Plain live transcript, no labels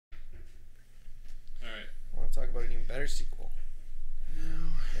better sequel. No,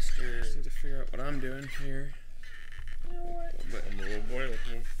 I just Mr. need to figure out what I'm doing here. You know what? But I'm a little boy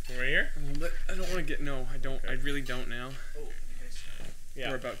right here. a little bit. I don't want to get. No, I don't. I really don't now. Oh, you guys, Yeah.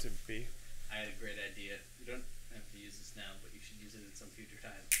 We're about to be. I had a great idea. You don't have to use this now, but you should use it at some future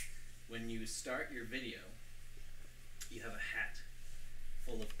time. When you start your video, you have a hat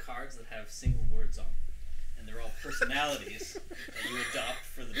full of cards that have single words on them. And they're all personalities that you adopt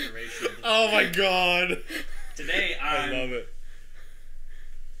for the duration of the Oh my video. god! Today I I'm love it.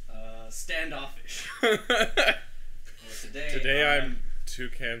 Standoffish. Or Today I'm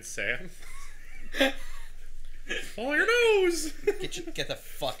Toucan Sam. Follow your nose! Get the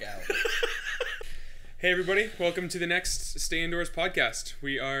fuck out. Hey everybody, welcome to the next Stay Indoors podcast.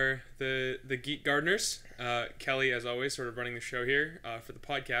 We are the Geek Gardeners. Kelly, as always, sort of running the show here for the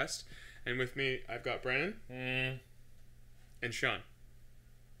podcast. And with me, I've got Brandon and Sean.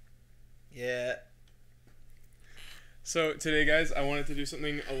 Yeah. So today, guys, I wanted to do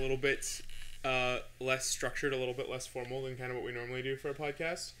something a little bit less structured, a little bit less formal than kind of what we normally do for a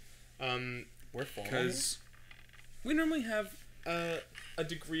podcast. We're formal. Because we normally have a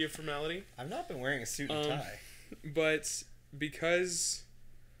degree of formality. I've not been wearing a suit and tie. But because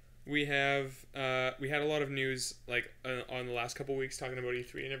we have we had a lot of news like on the last couple weeks talking about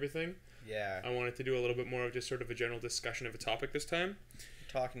E3 and everything, Yeah. I wanted to do a little bit more of just sort of a general discussion of a topic this time.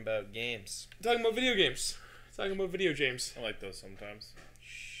 We're talking about games. Talking about video games. Talking about video games. I like those sometimes.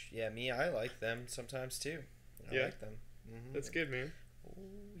 Yeah, I like them sometimes too. I Yeah? like them. Mm-hmm. That's good, man. Oh,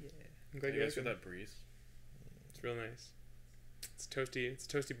 yeah. I'm glad you guys feel are. that breeze. It's real nice. It's toasty. It's a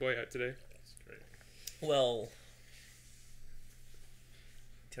toasty boy out today. It's great. Well,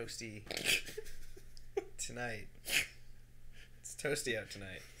 toasty tonight. It's toasty out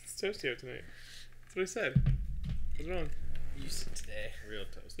tonight. It's toasty out tonight. That's what I said. What's wrong? You said today. Real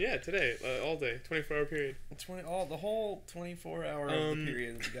toast. Yeah, today. All day. 24-hour period. The whole 24-hour of the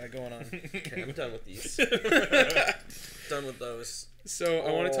period that we got going on. Okay, I'm done with these. Done with those. So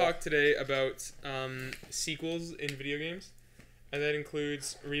I want to talk today about sequels in video games, and that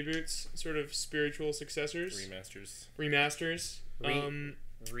includes reboots, sort of spiritual successors, remasters,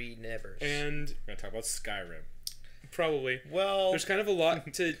 Re-nevers. and We're gonna talk about Skyrim. probably. Well, There's kind of a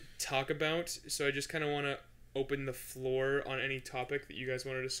lot to talk about, so I just kind of want to open the floor on any topic that you guys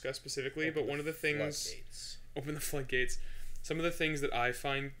want to discuss specifically. But one of the things, floodgates. open the floodgates. Some of the things that I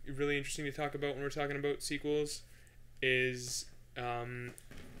find really interesting to talk about when we're talking about sequels is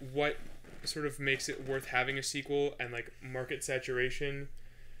what sort of makes it worth having a sequel and like market saturation,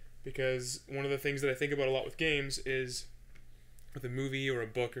 because one of the things that I think about a lot with games is with a movie or a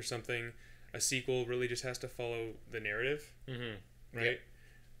book or something, a sequel really just has to follow the narrative, right?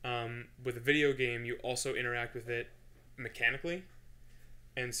 With a video game, you also interact with it mechanically,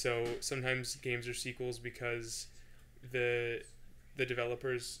 and so sometimes games are sequels because the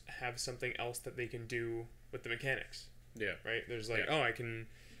developers have something else that they can do with the mechanics. Yeah. Right? There's like, Yeah. oh, I can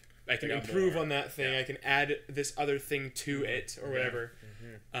got improve more. on that thing. Yeah. I can add this other thing to it or whatever.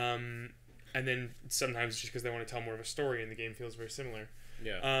 And then sometimes just because they want to tell more of a story and the game feels very similar.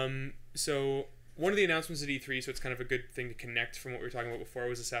 Yeah. So one of the announcements at E3, so it's kind of a good thing to connect from what we were talking about before,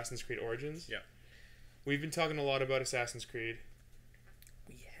 was Assassin's Creed Origins. Yeah. We've been talking a lot about Assassin's Creed,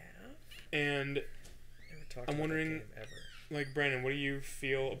 We have and never talked I'm about wondering- that game ever. like, Brandon, what do you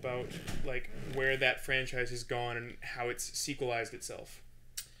feel about like where that franchise has gone and how it's sequelized itself?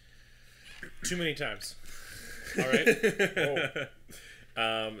 Too many times. All right.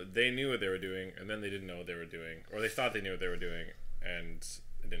 They knew what they were doing, and then they didn't know what they were doing, or they thought they knew what they were doing, and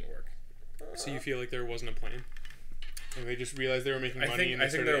it didn't work. So you feel like there wasn't a plan, and they just realized they were making money and they I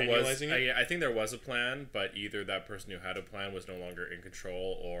think started there was. annualizing it? I think there was a plan, but either that person who had a plan was no longer in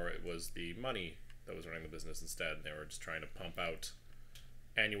control, or it was the money that was running the business instead, and they were just trying to pump out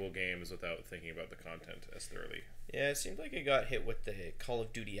annual games without thinking about the content as thoroughly. Yeah, it seemed like it got hit with the Call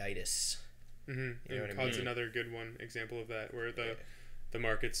of Duty-itis. Mm-hmm. You know what I COD's mean? another good one example of that, where the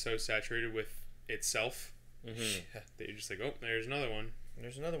market's so saturated with itself that you're just like, oh, there's another one.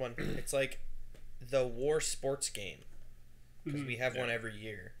 There's another one. It's like the War sports game, because we have one every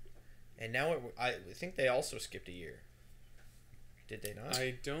year, and now I think they also skipped a year. Did they not?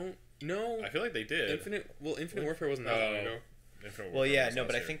 I don't know. I feel like they did. Infinite Warfare wasn't that long ago. Infinite Well, Warfare yeah, was no, last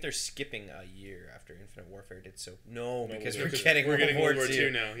but I year. think they're skipping a year after Infinite Warfare did so. No, No, because we're we're getting getting World War II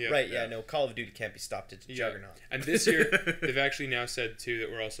II now. Yeah. Right, Yeah. no, Call of Duty can't be stopped. It's a juggernaut. And this year, they've actually now said too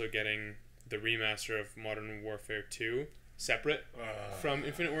that we're also getting the remaster of Modern Warfare 2 separate from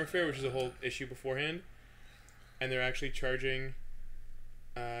Infinite Warfare, which is a whole issue beforehand. And they're actually charging,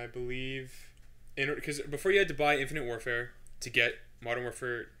 I believe, because before you had to buy Infinite Warfare to get Modern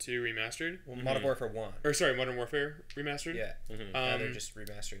Warfare 2 Remastered. Well, Modern Warfare 1. Or sorry, Modern Warfare Remastered. Yeah. Mhm. Now they're just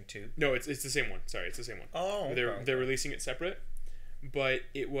remastering 2. No, it's the same one. Sorry, it's the same one. Oh, They're releasing it separate, but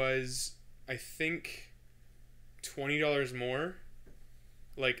it was, I think, $20 more.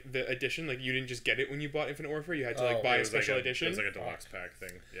 Like the edition, like you didn't just get it when you bought Infinite Warfare. You had to like buy It a was special like edition. It was like a deluxe pack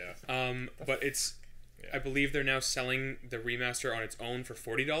thing. Yeah. But it's, Yeah. I believe they're now selling the remaster on its own for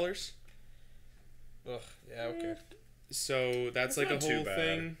 $40. Ugh, yeah, okay. So that's like not a too whole bad.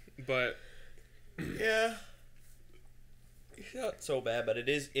 thing. But Yeah. It's not so bad, but it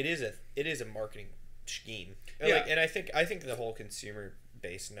is a marketing scheme. And Yeah. like, and I think the whole consumer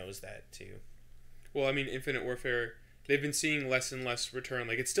base knows that too. well, I mean, Infinite Warfare, they've been seeing less and less return.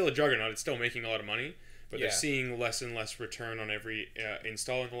 Like it's still a juggernaut. It's still making a lot of money, but Yeah. they're seeing less and less return on every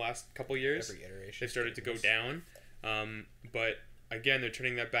install in the last couple years. Every iteration. They've started to go down. But again, they're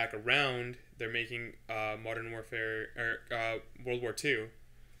turning that back around. They're making Modern Warfare or World War II.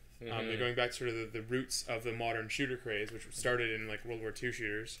 They're going back to sort of the roots of the modern shooter craze, which started in like World War II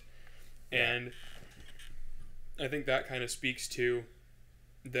shooters. Yeah. And I think that kind of speaks to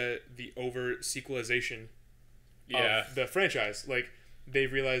the over sequelization Yeah. of the franchise. Like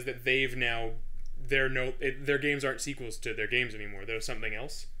they've realized that their games aren't sequels to their games anymore. They're something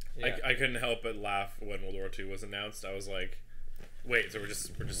else. Yeah. I couldn't help but laugh when World War II was announced. I was like, wait, so we're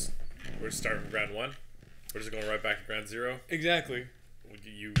just starting from ground one? We're just going right back to ground zero? Exactly.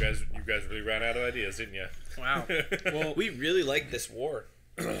 You guys really ran out of ideas, didn't you? Wow. Well, We really like this war.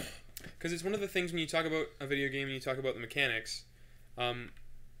 because it's one of the things when you talk about a video game and you talk about the mechanics.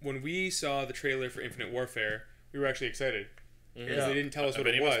 When we saw the trailer for Infinite Warfare, we were actually excited because Yeah. they didn't tell us Have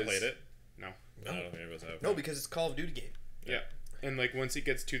what it any of us was. played it? No. I don't think any of us have. No, because it's a Call of Duty game. Yeah, and like once it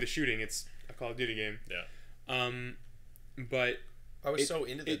gets to the shooting, it's a Call of Duty game. Yeah. But I was It- so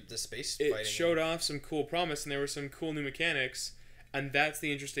into it- the space it fighting. showed off some cool promise, and there were some cool new mechanics, and that's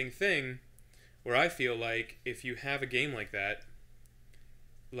the interesting thing, where I feel like if you have a game like that,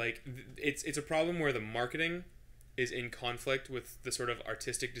 like it's a problem where the marketing is in conflict with the sort of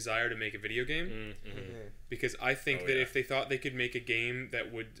artistic desire to make a video game. Mm-hmm. Because I think Oh, that yeah. if they thought they could make a game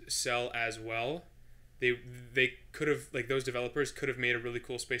that would sell as well, they could have, like, those developers could have made a really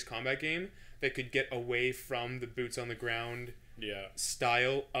cool space combat game that could get away from the boots on the ground Yeah.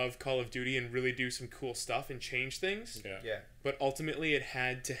 style of Call of Duty and really do some cool stuff and change things. Yeah. Yeah. But ultimately it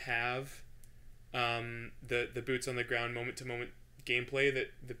had to have the boots on the ground moment to moment gameplay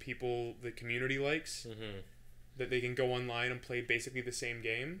that the community likes, Mm-hmm. that they can go online and play basically the same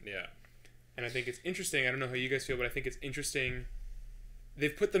game. Yeah. And I think it's interesting. I don't know how you guys feel, but I think it's interesting.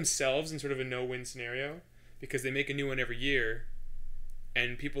 They've put themselves in sort of a no-win scenario because they make a new one every year,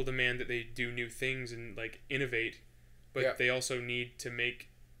 and people demand that they do new things and like innovate, but Yeah. they also need to make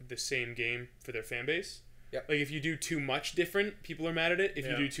the same game for their fan base. Yep. Like if you do too much different, people are mad at it. If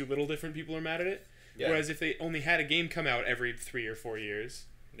Yeah. you do too little different, people are mad at it. Yeah. Whereas if they only had a game come out every 3 or 4 years,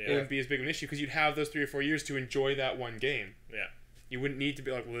 it Yeah. wouldn't be as big of an issue because you'd have those 3 or 4 years to enjoy that one game. Yeah. You wouldn't need to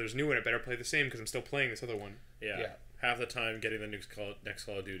be like, well, there's a new one, I better play the same because I'm still playing this other one. Yeah. Yeah. Half the time, getting the next Call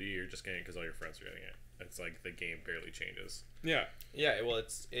of Duty, you're just getting it because all your friends are getting it. It's like the game barely changes. Yeah. Yeah, well,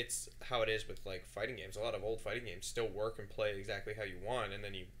 it's how it is with like fighting games. A lot of old fighting games still work and play exactly how you want, and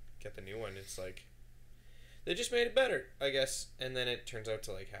then you get the new one. It's like they just made it better, I guess. And then it turns out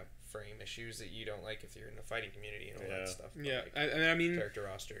to like have frame issues that you don't like if you're in the fighting community and all Yeah. that stuff. But, Yeah, like, and I mean, character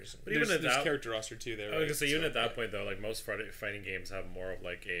rosters. And, But even at there's that- character roster too there. I was Right? gonna say, even So, at that yeah. point though, like most fighting games have more of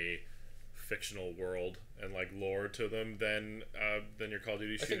like a fictional world and like lore to them than your Call of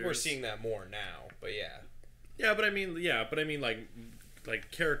Duty I shooters. think we're seeing that more now. But yeah, Yeah, but I mean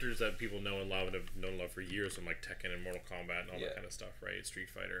like characters that people know and love and have known and loved for years, from like Tekken and Mortal Kombat and all Yeah. that kind of stuff, right? Street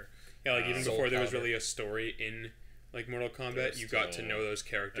Fighter. Yeah, like even Soul before there was Calibur. really a story in like Mortal Kombat, There's you got to still know those An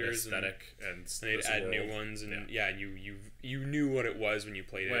characters and aesthetic and they'd this add new world. ones and Yeah. and you knew what it was when you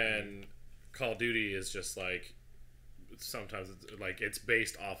played it. When Call of Duty is just like sometimes it's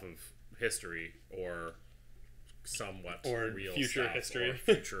based off of history or somewhat Or real future stuff, history. or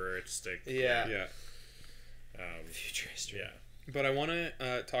futuristic. Yeah. Yeah, future history. Yeah. but I want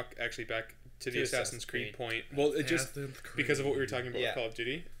to talk actually back to the To Assassin's Assassin's Creed Creed. point. Well, it just because of what we were talking about Yeah. with Call of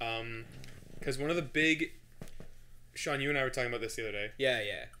Duty. Because one of the big, Sean, you and I were talking about this the other day. Yeah,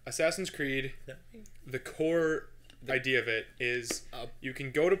 yeah. Assassin's Creed, the core idea of it is Uh, you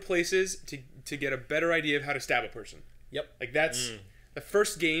can go to places to get a better idea of how to stab a person. Yep. Like that's the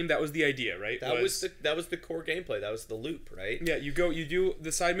first game. That was the idea, right? That was the core gameplay. That was the loop, right? Yeah, you do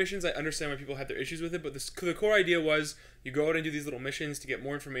the side missions. I understand why people had their issues with it, but the core idea was you go out and do these little missions to get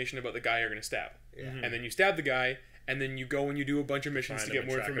more information about the guy you're going to stab. Yeah. And then you stab the guy, and then you go and you do a bunch of missions Find to him get and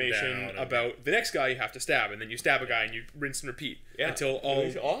more track him information down and- about the next guy you have to stab, and then you stab a guy and you rinse and repeat until It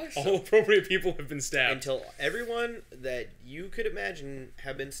was awesome. all appropriate people have been stabbed. Until everyone that you could imagine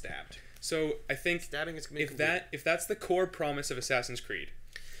have been stabbed. So I think Stabbing is complete. if that's the core promise of Assassin's Creed,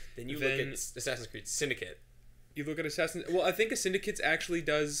 then you look then- at Assassin's Creed Syndicate. you look at Assassin's. Well, I think a Syndicate's actually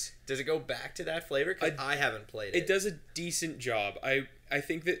does. Does it go back to that flavor? Because I haven't played it. It does a decent job. I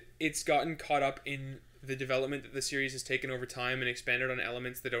think that it's gotten caught up in the development that the series has taken over time and expanded on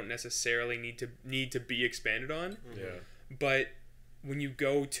elements that don't necessarily need to be expanded on. Yeah. But when you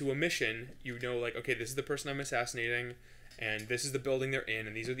go to a mission, you know, like, okay, this is the person I'm assassinating, and this is the building they're in,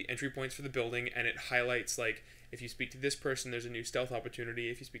 and these are the entry points for the building, and it highlights, like, if you speak to this person, there's a new stealth opportunity.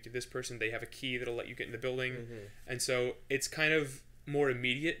 If you speak to this person, they have a key that'll let you get in the building. And so it's kind of more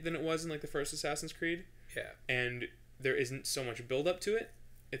immediate than it was in, like, the first Assassin's Creed. Yeah. And there isn't so much build up to it.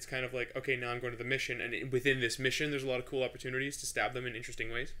 It's kind of like, okay, now I'm going to the mission, and within this mission, there's a lot of cool opportunities to stab them in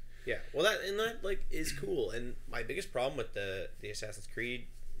interesting ways. Yeah. Well, that like is cool. And my biggest problem with the Assassin's Creed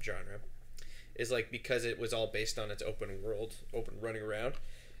genre is, like, because it was all based on its open world, open running around.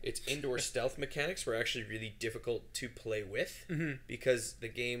 Its indoor stealth mechanics were actually really difficult to play with because the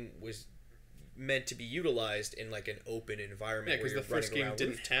game was meant to be utilized in, like, an open environment. Yeah, because the first game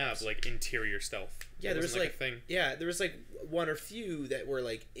didn't have, like, interior stealth. Yeah, It there was wasn't, like a thing. Yeah, there was like one or few that were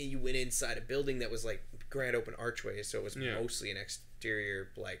like you went inside a building that was like grand open archways, so it was Yeah. mostly an exterior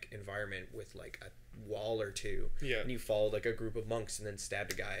like environment with like a wall or two. Yeah. And you followed like a group of monks and then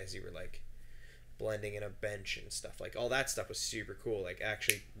stabbed a guy as you were like blending in a bench and stuff. Like all that stuff was super cool. Like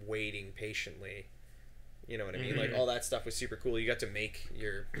actually waiting patiently. You know what I mean? Like all that stuff was super cool. You got to make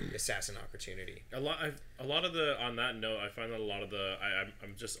your assassin opportunity. A lot of the on that note, I find that a lot of the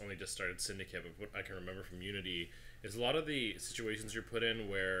I'm just only just started Syndicate, but what I can remember from Unity is a lot of the situations you're put in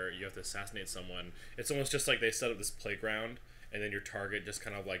where you have to assassinate someone. It's almost just like they set up this playground, and then your target just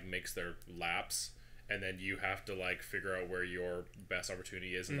kind of like makes their laps, and then you have to like figure out where your best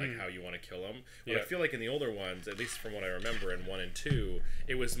opportunity is and like how you want to kill them. But I Yeah. feel like in the older ones, at least from what I remember in 1 and 2,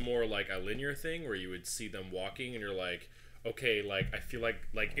 it was more like a linear thing where you would see them walking and you're like, okay, like I feel like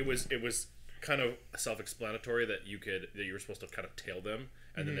it was kind of self-explanatory that you were supposed to kind of tail them,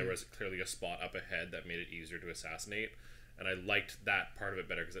 and then there was clearly a spot up ahead that made it easier to assassinate. And I liked that part of it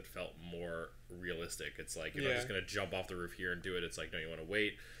better because it felt more realistic. It's like, you're not just going to jump off the roof here and do it. It's like, no, you want to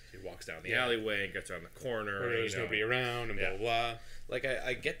wait. So he walks down the alleyway and gets around the corner. Where there's nobody around and blah, blah, blah. Like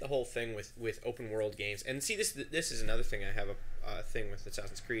I get the whole thing with open world games, and see this is another thing I have a thing with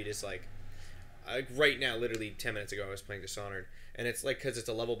Assassin's Creed is like right now, literally 10 minutes ago, I was playing Dishonored, and it's like because it's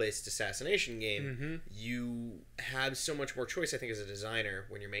a level based assassination game, you have so much more choice. I think as a designer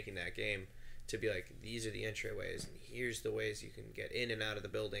when you're making that game to be like, these are the entryways and here's the ways you can get in and out of the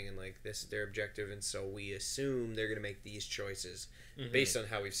building, and like this is their objective, and so we assume they're gonna make these choices based on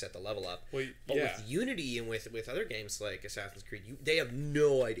how we've set the level up. Well, But yeah. with Unity and with other games like Assassin's Creed, they have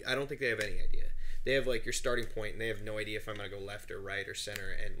no idea. I don't think they have any idea. They have like your starting point, and they have no idea if I'm gonna go left or right or center,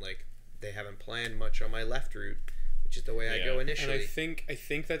 and like they haven't planned much on my left route, which is the way I go And initially. I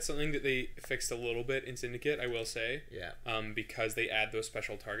think that's something that they fixed a little bit in Syndicate, I will say. Yeah. Because they add those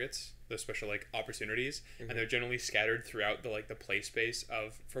special targets, those special like opportunities, and they're generally scattered throughout the play space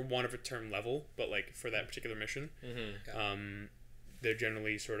of, for one of a term level, but like for that particular mission. They're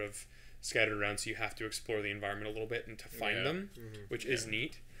generally sort of scattered around, so you have to explore the environment a little bit and to find them, which is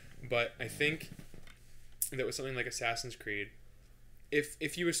neat. But I think that with something like Assassin's Creed,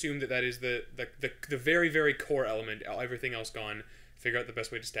 if you assume that is the very, very core element, everything else gone, figure out the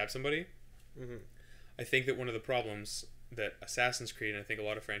best way to stab somebody, I think that one of the problems that Assassin's Creed, and I think a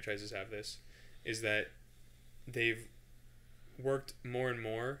lot of franchises have this, is that they've worked more and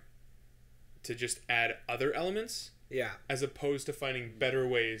more to just add other elements Yeah. as opposed to finding better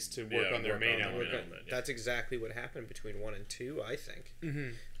ways to work on their main element. That's exactly what happened between 1 and 2, I think.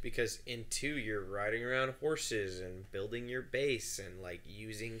 Because in 2 you're riding around horses and building your base and like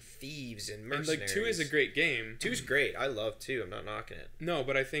using thieves and And mercenaries. like 2 is a great game. 2's great. I love 2. I'm not knocking it. No,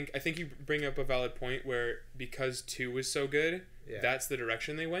 but I think you bring up a valid point where because 2 was so good, Yeah. that's the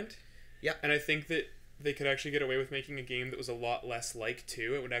direction they went. Yeah. And I think that they could actually get away with making a game that was a lot less like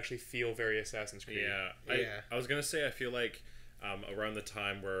 2. It would actually feel very Assassin's Creed. Yeah. I was gonna say, I feel like around the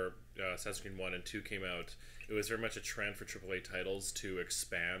time where Assassin's Creed 1 and 2 came out, it was very much a trend for AAA titles to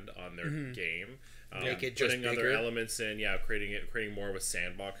expand on their game, Make it just putting other bigger. elements in, creating more of a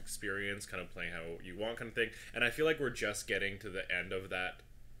sandbox experience, kind of playing how you want, kind of thing. And I feel like we're just getting to the end of that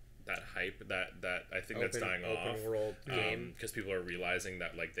that hype that I think that's dying off. Open world game. Because people are realizing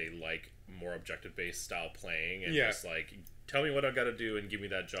that like they like more objective based style playing and Yeah. just like tell me what I've got to do and give me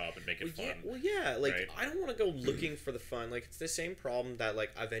that job and make it fun. Like right? I don't want to go looking for the fun. Like it's the same problem that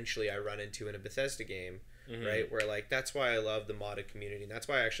like eventually I run into in a Bethesda game, Mhm. right? Where like that's why I love the modded community, and that's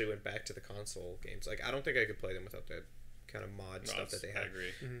why I actually went back to the console games. Like I don't think I could play them without the kind of mod stuff that they I have,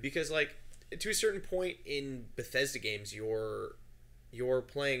 agree. because like to a certain point in Bethesda games, you're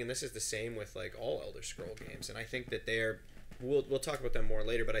playing, and this is the same with like all Elder Scroll games, and I think that we'll talk about them more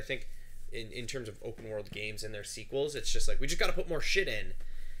later, but I think in terms of open world games and their sequels, it's just like we just got to put more shit in.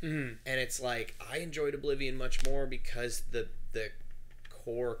 Mm-hmm. And it's like I enjoyed Oblivion much more because the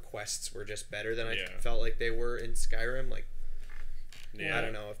core quests were just better than I Yeah. felt like they were in Skyrim. Like Yeah. I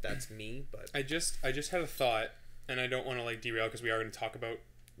don't know if that's me, but I just had a thought, and I don't want to like derail because we are going to talk about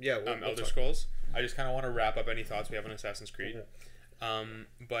yeah, we'll Elder talk. Scrolls. I just kind of want to wrap up any thoughts we have on Assassin's Creed.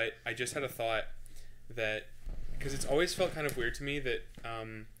 But I just had a thought that because it's always felt kind of weird to me that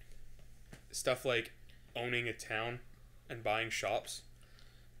stuff like owning a town and buying shops,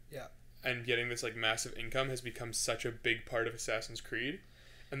 Yeah. and getting this like massive income has become such a big part of Assassin's Creed.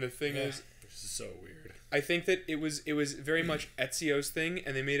 And the thing Yeah. is, This is so weird. I think that it was very much Ezio's thing,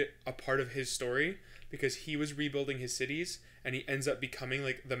 and they made it a part of his story because he was rebuilding his cities, and he ends up becoming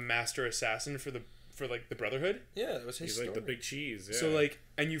like the master assassin for the Brotherhood. Yeah, that was his He's story. like the big cheese. Yeah. So like,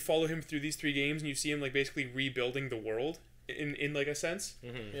 and you follow him through these 3 games, and you see him like basically rebuilding the world in like a sense.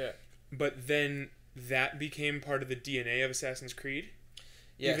 Mhm. Yeah. But then that became part of the DNA of Assassin's Creed,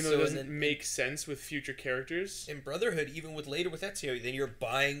 Yeah, even though so it and doesn't then- make sense with future characters. in Brotherhood, even with later with Ezio, then you're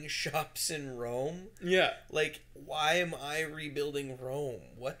buying shops in Rome. Yeah, Like, why am I rebuilding Rome?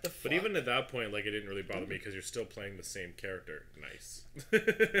 What the fuck? But even at that point, like, it didn't really bother me because you're still playing the same character. Nice.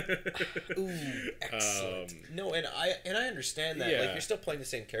 Ooh, excellent. No, and I understand that. Like, yeah. you're still playing the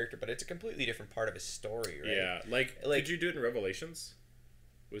same character, but it's a completely different part of his story, right? Yeah, like, Like- did you do it in Revelations?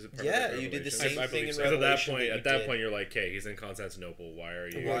 Was it part Yeah, of you did the Revelations? same I thing in believe so. Because Revelation. at that point, you're like, okay, he's in Constantinople. Why are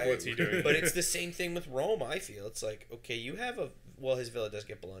you? Why- what's he doing? But it's the same thing with Rome. I feel it's like, okay, you have his villa does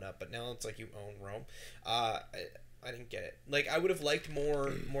get blown up, but now it's like you own Rome. I didn't get it. Like, I would have liked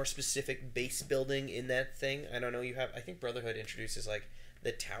more specific base building in that thing. I don't know. I think Brotherhood introduces like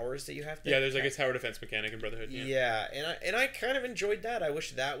the towers that you have to. yeah. There's like a tower defense mechanic in Brotherhood. Yeah. Yeah, and I kind of enjoyed that. I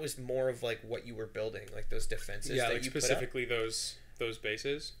wish that was more of like what you were building, like those defenses Yeah, that like you put up. specifically those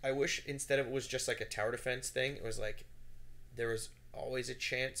bases. I wish instead of it was just like a tower defense thing, it was like there was always a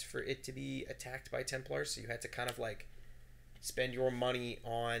chance for it to be attacked by Templars, so you had to kind of like spend your money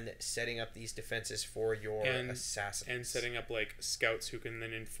on setting up these defenses for your assassins And setting up like scouts who can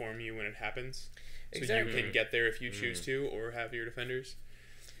then inform you when it happens, so Exactly. you can get there if you choose to, or have your defenders.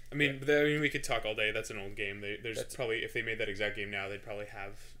 I mean, we could talk all day. That's an old game. There's probably, if they made that exact game now, they'd probably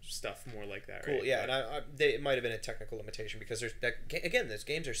have stuff more like that. Cool, right? yeah, and it might have been a technical limitation because there's that again. Those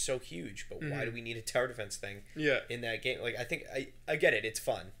games are so huge, but why do we need a tower defense thing Yeah. in that game? Like, I think I get it. It's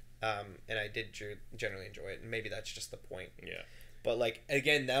fun, and I did generally enjoy it. And maybe that's just the point. Yeah. But like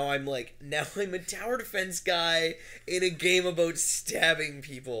again, now I'm a tower defense guy in a game about stabbing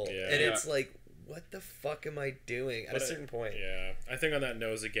people, Yeah. and Yeah. it's like, what the fuck am I doing at a certain point? Yeah, I think on that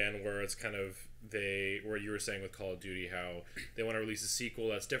nose again, where it's kind of where you were saying with Call of Duty, how they want to release a sequel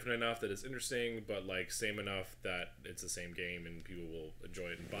that's different enough that it's interesting, but like same enough that it's the same game and people will enjoy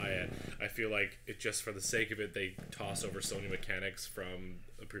it and buy it. I feel like it just for the sake of it, they toss over so many mechanics from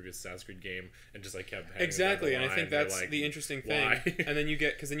a previous Assassin's Creed game and just like kept hanging Exactly, down and the I think line. They're that's like, the interesting thing. why? And then you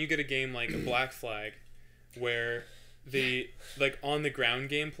get a game like Black Flag, where the like on the ground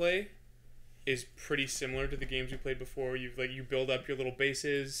gameplay is pretty similar to the games you played before. You build up your little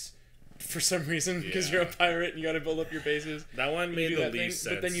bases for some reason because Yeah. you're a pirate and you got to build up your bases. That one You made do the that thing, least but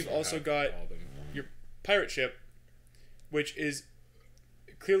sense. then you've of also how got all them. your pirate ship, which is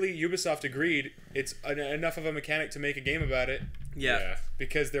clearly Ubisoft agreed it's enough of a mechanic to make a game about it. Yeah.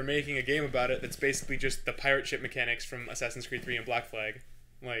 Because they're making a game about it that's basically just the pirate ship mechanics from Assassin's Creed 3 and Black Flag.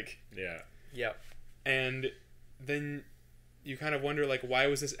 Like, Yeah. Yep. and then you kind of wonder, like, why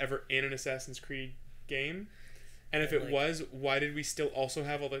was this ever in an Assassin's Creed game? And if And, it like- was, why did we still also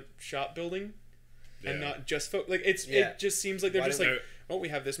have all the shop building? And Yeah. not just it just seems like they're Why just don't like, oh, we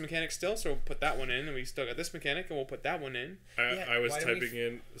have this mechanic still, so we'll put that one in, and we still got this mechanic, and we'll put that one in. I was why do we typing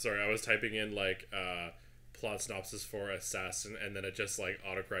in. Sorry, I was typing in like plot synopsis for Assassin, and then it just like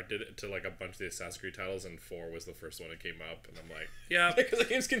autocorrected to like a bunch of the Assassin's Creed titles, and 4 was the first one that came up, and I'm like, yeah, Because the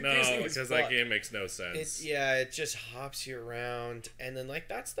game's confusing. no, as because fuck. that game makes no sense. It just hops you around, and then like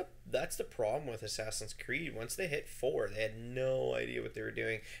that's the problem with Assassin's Creed. Once they hit 4, they had no idea what they were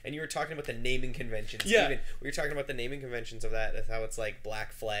doing. And you were talking about the naming conventions. Yeah. Even we were talking about the naming conventions of that, of how it's like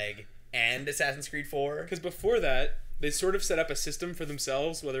Black Flag and Assassin's Creed 4. Because before that, they sort of set up a system for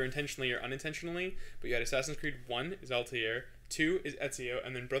themselves, whether intentionally or unintentionally. But you had Assassin's Creed 1 is Altair, 2 is Ezio,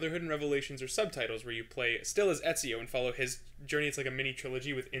 and then Brotherhood and Revelations are subtitles where you play still as Ezio and follow his journey. It's like a mini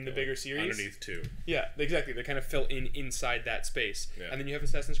trilogy within the bigger series. Underneath 2. Yeah, exactly. They kind of fill in inside that space. Yeah. And then you have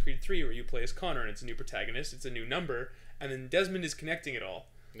Assassin's Creed 3 where you play as Connor and it's a new protagonist, it's a new number, and then Desmond is connecting it all.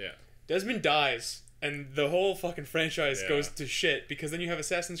 Yeah. Desmond dies, and the whole fucking franchise Yeah. goes to shit because then you have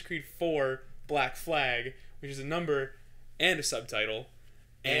Assassin's Creed 4 Black Flag, which is a number and a subtitle,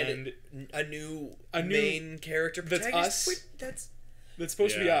 and a new A new- main character that's protagonist. us. Wait, that's that's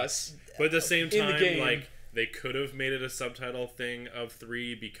supposed to be Yeah. us. But at the same In the time, game. like, they could have made it a subtitle thing of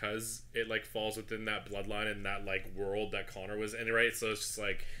 3 because it like falls within that bloodline and that like world that Connor was in, right? So it's just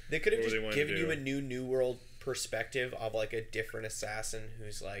like they could have what just they wanted to given you do. a new world perspective of like a different assassin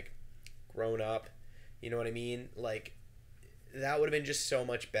who's like grown up. You know what I mean? Like that would have been just so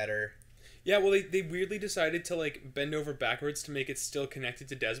much better. Yeah, well, they weirdly decided to like bend over backwards to make it still connected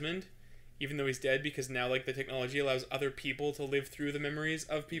to Desmond, even though he's dead, because now like the technology allows other people to live through the memories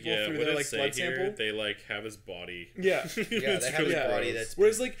of people yeah, through what their did like it say blood here? sample. They like have his body. Yeah. Yeah, they have his Yeah. body that's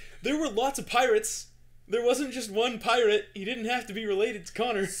Whereas like there were lots of pirates. There wasn't just one pirate. He didn't have to be related to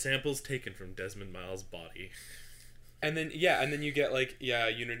Connor. Samples taken from Desmond Miles' body. And then you get like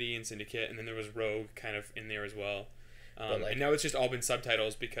Unity and Syndicate, and then there was Rogue kind of in there as well. But, And now it's just all been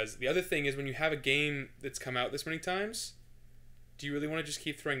subtitles, because the other thing is when you have a game that's come out this many times, do you really want to just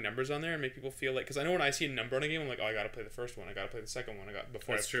keep throwing numbers on there and make people feel like? Because I know when I see a number on a game, I'm like, oh, I gotta play the first one, I gotta play the second one,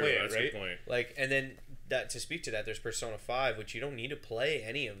 before That's I true. play That's it, a right? good point. like, and then that to speak to that, there's Persona 5, which you don't need to play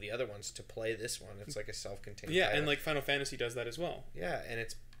any of the other ones to play this one. It's like a self-contained. Yeah, title. and like Final Fantasy does that as well. yeah, and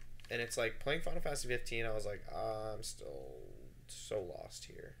it's like playing Final Fantasy 15. I was like, I'm still so lost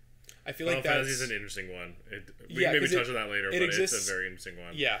here. I feel Final like that's Fantasy is an interesting one. We Yeah, can maybe 'cause touch on that later, it but exists- it's a very interesting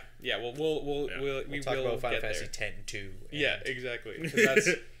one. yeah. Well, Yeah. We'll talk about Final get Fantasy there. 10 2. Yeah, exactly. 'Cause that's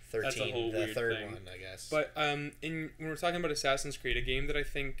 13, that's a whole the weird third thing. one, I guess. But when we're talking about Assassin's Creed, a game that I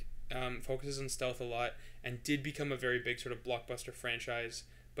think focuses on stealth a lot and did become a very big sort of blockbuster franchise,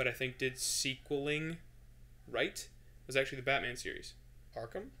 but I think did sequeling right, was actually the Batman series.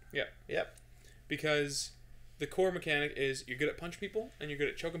 Arkham? Yeah. Yep. Because the core mechanic is you're good at punch people and you're good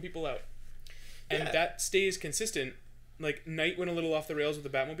at choking people out. And Yeah. that stays consistent. Like, Knight went a little off the rails with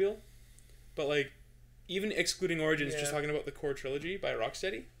the Batmobile, but like, even excluding Origins, just Yeah. talking about the core trilogy by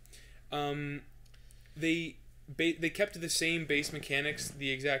Rocksteady, they kept the same base mechanics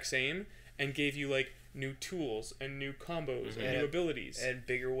the exact same and gave you like new tools and new combos and And- new abilities. And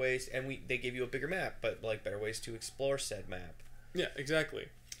bigger ways, and they gave you a bigger map, but like better ways to explore said map. Yeah, exactly.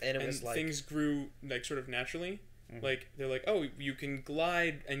 And it And was like things grew like sort of naturally. Like they're like, oh, you can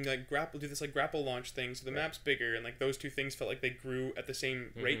glide and like do this like grapple launch thing, so the map's bigger, and like those two things felt like they grew at the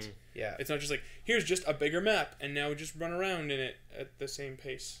same rate. yeah. It's not just like here's just a bigger map and now just run around in it at the same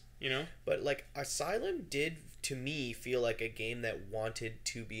pace, you know? But like Asylum did to me feel like a game that wanted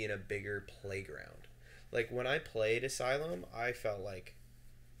to be in a bigger playground. Like when I played Asylum, I felt like,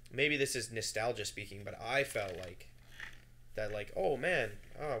 maybe this is nostalgia speaking, but I felt like that, like, oh man,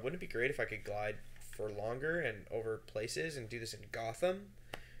 wouldn't it be great if I could glide for longer and over places and do this in Gotham?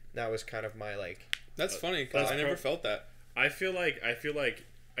 That was kind of my like. That's funny because that's I never prob- felt that. I feel like I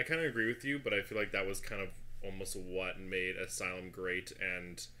kind of agree with you, but I feel like that was kind of almost what made Asylum great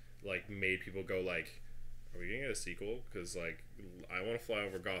and like made people go like, are we gonna get a sequel? Because like I want to fly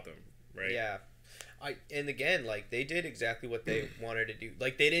over Gotham, right? Yeah. And again, like, they did exactly what they wanted to do.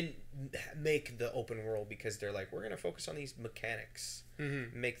 Like, they didn't make the open world because they're like, we're going to focus on these mechanics.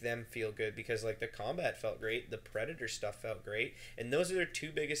 Mm-hmm. Make them feel good, because, like, the combat felt great. The Predator stuff felt great. And those are their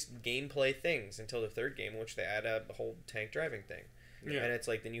two biggest gameplay things until the third game, in which they add a whole tank driving thing. Yeah. And it's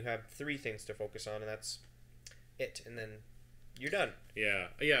like, then you have 3 things to focus on, and that's it. And then you're done. Yeah.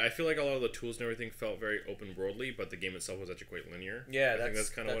 I feel like a lot of the tools and everything felt very open worldly, but the game itself was actually quite linear. Yeah, I think that's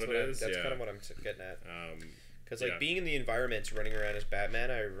kind of what it is. That's yeah. kind of what I'm getting at. Because, like, yeah. being in the environments, running around as Batman,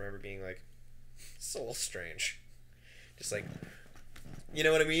 I remember being like, it's a little strange. Just like, you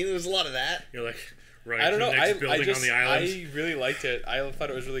know what I mean? There was a lot of that. You're like, right. I don't know. Next building just on the island. I really liked it. I thought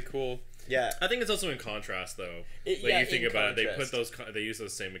it was really cool. Yeah. I think it's also in contrast, though. It- like yeah, you think in about it, contrast. they use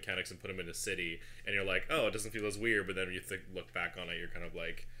those same mechanics and put them in a city, and you're like, oh, it doesn't feel as weird. But then when you look back on it, you're kind of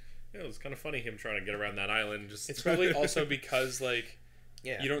like, Yeah, it was kind of funny him trying to get around that island. Just It's probably also because like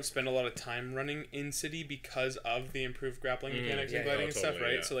Yeah. you don't spend a lot of time running in city because of the improved grappling mechanics yeah, and gliding yeah. and stuff, Totally,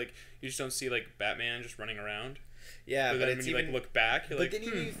 right? yeah. So like you just don't see like Batman just running around. Yeah, But but then it's when you even, like look back, you're but like, then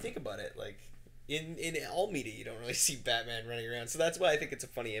even you think about it, like in all media, you don't really see Batman running around. So that's why I think it's a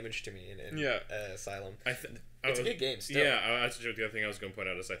funny image to me in Yeah. Asylum. It's a good game still. Yeah, actually, the other thing I was going to point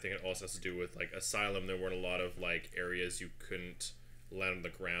out is I think it also has to do with like Asylum. There weren't a lot of like areas you couldn't land on the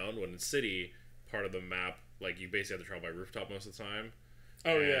ground. When in City, part of the map, like you basically have to travel by rooftop most of the time.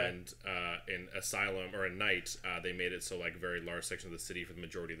 Oh yeah. And in Asylum or in Night, they made it so like very large sections of the city for the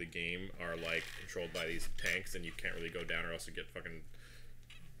majority of the game are like controlled by these tanks, and you can't really go down or else you get fucking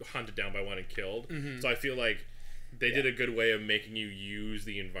hunted down by one and killed. So I feel like they did a good way of making you use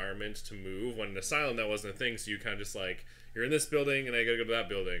the environment to move. When in Asylum that wasn't a thing, so you kind of just like, you're in this building and I gotta go to that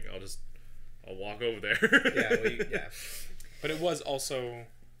building. I'll walk over there. Yeah. But it was also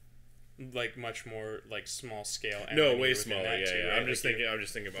like much more like small scale. and No, linear way within smaller. that Yeah, too, yeah. right? I'm just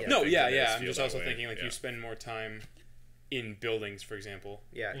thinking about. No, the things yeah, that yeah. just I'm feel just that also way. thinking like Yeah. you spend more time in buildings, for example.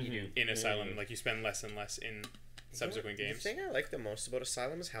 Yeah, you do. In Asylum, like you spend less and less in subsequent games. The thing I like the most about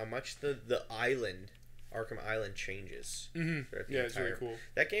Asylum is how much the island, Arkham Island, changes. throughout the Yeah, it's really entire- cool.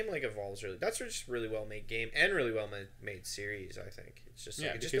 That game like evolves really. That's just really well made game and really well made series. I think it's just like,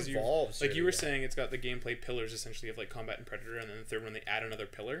 Yeah, it just because evolves. Like really you were well. saying, it's got the gameplay pillars essentially of like combat and predator, and then the third one they add another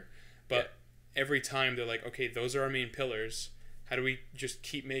pillar. But every time they're like, okay, those are our main pillars. How do we just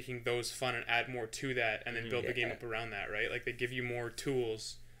keep making those fun and add more to that, and then build the game Yeah. up around that, right? Like they give you more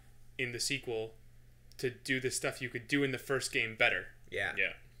tools in the sequel to do the stuff you could do in the first game better. Yeah.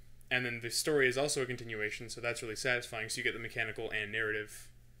 Yeah. And then the story is also a continuation, so that's really satisfying. So you get the mechanical and narrative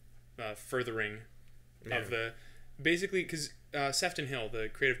furthering of the... Basically, because Sefton Hill, the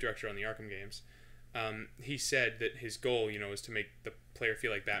creative director on the Arkham games, he said that his goal, is to make the player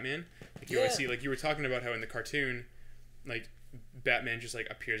feel like Batman. Like you always see, like you were talking about how in the cartoon, like Batman just like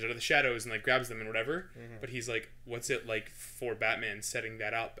appears out of the shadows and like grabs them and whatever. But he's like, what's it like for Batman setting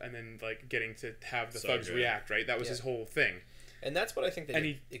that up and then like getting to have the So thugs good. react, right? That was his whole thing. And that's what I think. And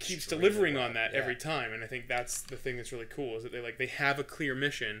he keeps delivering on that every time, and I think that's the thing that's really cool is that they have a clear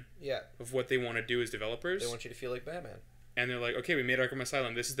mission Yeah. of what they want to do as developers, They want you to feel like Batman. and they're like, okay, we made Arkham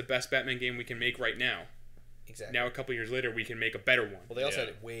Asylum. This is the best Batman game we can make right now. Exactly. Now, a couple years later, we can make a better one. Well, they also Yeah.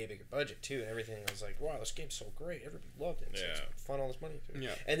 had a way bigger budget too, and everything. I was like, wow, this game's so great. Everybody loved it. So Yeah. it's fun all this money. Too.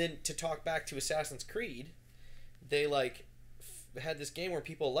 Yeah. And then to talk back to Assassin's Creed, they had this game where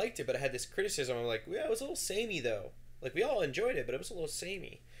people liked it, but it had this criticism. I'm like, yeah, it was a little samey though. Like we all enjoyed it, but it was a little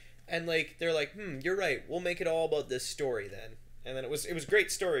samey. And like they're like, you're right. We'll make it all about this story then. And then it was a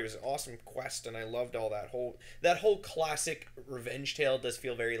great story. It was an awesome quest, and I loved all that whole classic revenge tale. Does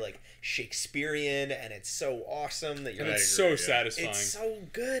feel very like Shakespearean, and it's so awesome that you're And like, it's I so agree, yeah. satisfying. it's so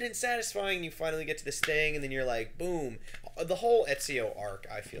good and satisfying. You finally get to this thing, and then you're like, boom. The whole Ezio arc,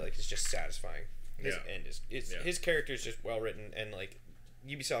 I feel like, is just satisfying. His Yeah. end is Yeah. his character is just well written, and like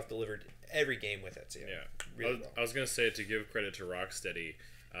Ubisoft delivered every game with Ezio. Yeah, really well. I was gonna say, to give credit to Rocksteady,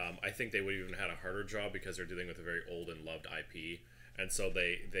 I think they would have even had a harder job because they're dealing with a very old and loved IP, and so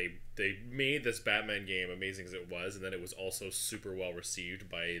they made this Batman game amazing as it was, and then it was also super well received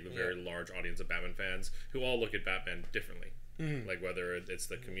by the very large audience of Batman fans who all look at Batman differently, like whether it's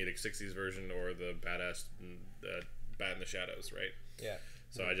the comedic '60s version or the badass Bat in the Shadows, right? Yeah,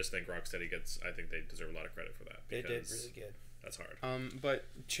 So I just think Rocksteady I think they deserve a lot of credit for that. they did because really good. That's hard. But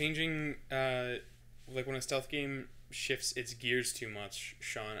changing, like when a stealth game shifts its gears too much,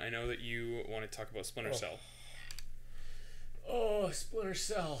 Sean, I know that you want to talk about Splinter Cell. Oh, Splinter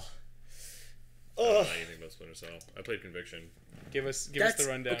Cell. I don't Oh, know anything about Splinter Cell. I played Conviction. Give us the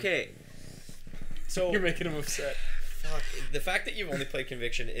rundown. Okay. So You're making him upset. fuck, the fact that you've only played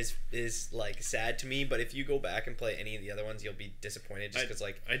Conviction is like sad to me. But if you go back and play any of the other ones, you'll be disappointed just because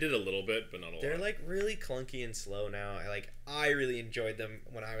like I did a little bit, but not a lot. they're like really clunky and slow now. I really enjoyed them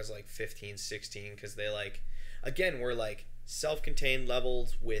when I was like 15, 16 because they were like self-contained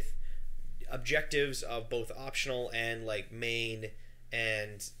levels with objectives of both optional and like main,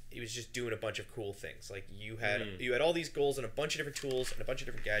 and it was just doing a bunch of cool things. Like you had all these goals and a bunch of different tools and a bunch of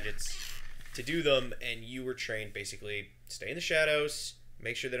different gadgets to do them, and you were trained basically stay in the shadows,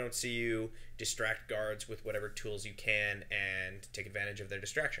 make sure they don't see you, distract guards with whatever tools you can, and take advantage of their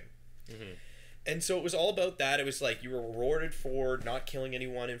distraction. And so it was all about that. It was like you were rewarded for not killing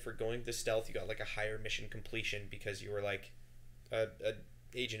anyone and for going to stealth. You got like a higher mission completion because you were like a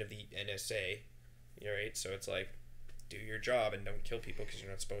agent of the NSA, right? So it's like do your job and don't kill people because you're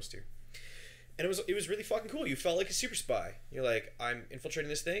not supposed to. And it was really fucking cool. You felt like a super spy. You're like, I'm infiltrating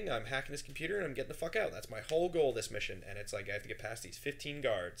this thing, I'm hacking this computer, and I'm getting the fuck out. That's my whole goal this mission. And it's like, I have to get past these 15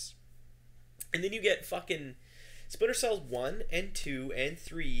 guards. And then you get fucking Splinter Cell 1 and 2 and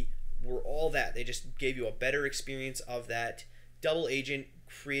 3 were all that. They just gave you a better experience of that. Double Agent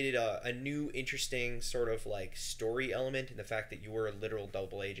created a new interesting sort of like story element in the fact that you were a literal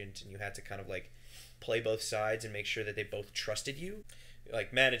double agent and you had to kind of like play both sides and make sure that they both trusted you,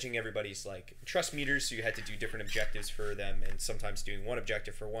 like managing everybody's like trust meters, so you had to do different objectives for them, and sometimes doing one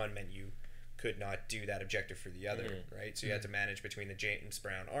objective for one meant you could not do that objective for the other, right? So you had to manage between the James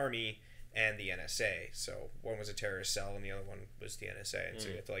Brown army and the NSA. So one was a terrorist cell and the other one was the NSA, and so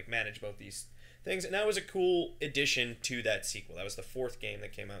you had to like manage both these things. And that was a cool addition to that sequel. That was the 4th game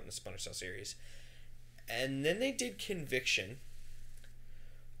that came out in the Splinter Cell series. And then they did Conviction,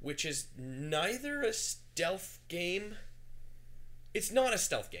 which is neither a stealth game. It's not a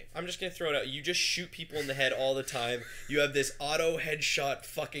stealth game. I'm just going to throw it out. You just shoot people in the head all the time. You have this auto headshot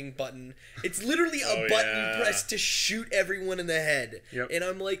fucking button. It's literally a button you press to shoot everyone in the head. Yep. And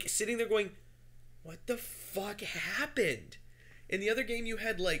I'm like sitting there going, what the fuck happened? In the other game, you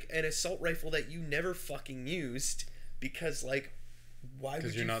had like an assault rifle that you never fucking used because, like, why would you?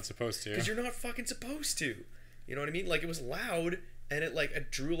 Because you're not supposed to. Because you're not fucking supposed to. You know what I mean? Like, it was loud and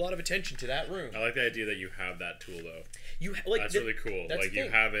it drew a lot of attention to that room. I like the idea that you have that tool though. That's really cool. That's like you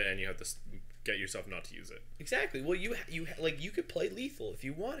have it and you have to get yourself not to use it. Exactly. Well, you could play lethal if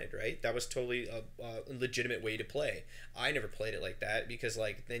you wanted, right? That was totally a legitimate way to play. I never played it like that because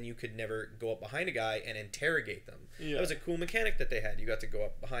like then you could never go up behind a guy and interrogate them. Yeah. That was a cool mechanic that they had. You got to go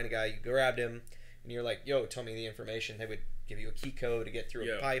up behind a guy, you grabbed him, and you're like, "Yo, tell me the information." They would give you a key code to get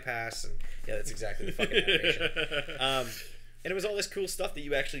through a bypass, and yeah, that's exactly the fucking animation. And it was all this cool stuff that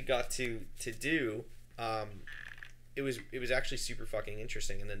you actually got to do. It was actually super fucking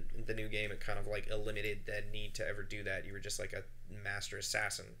interesting, and then the new game, it kind of like eliminated the need to ever do that. You were just like a master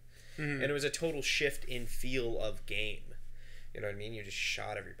assassin, and it was a total shift in feel of game. You know what I mean? You just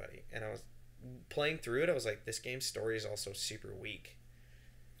shot everybody, and I was playing through it. I was like, this game's story is also super weak.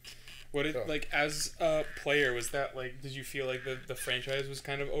 What did like as a player, was that like, did you feel like the franchise was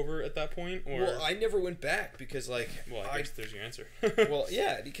kind of over at that point, or? Well, I never went back because like I guess there's your answer. well,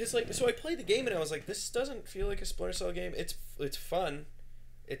 yeah, because like so I played the game and I was like, this doesn't feel like a Splinter Cell game. It's fun.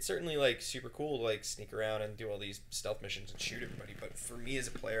 It's certainly like super cool to like sneak around and do all these stealth missions and shoot everybody, but for me as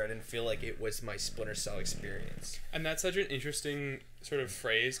a player, I didn't feel like it was my Splinter Cell experience. And that's such an interesting sort of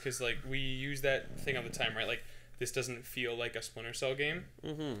phrase, because like we use that thing all the time, right? Like, this doesn't feel like a Splinter Cell game.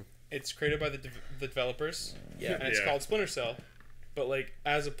 Mm-hmm. It's created by the developers, Yeah. and it's Yeah. called Splinter Cell. But like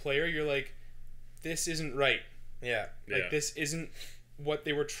as a player, you're like, this isn't right. Yeah. Like this isn't what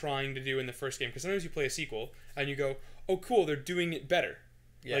they were trying to do in the first game. Because sometimes you play a sequel and you go, oh cool, they're doing it better.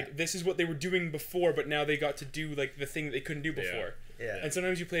 Yeah. Like this is what they were doing before, but now they got to do like the thing that they couldn't do before. Yeah. And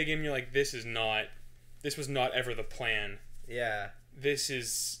sometimes you play a game and you're like, this was not ever the plan. Yeah. This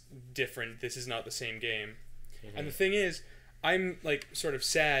is different. This is not the same game. And the thing is, I'm like sort of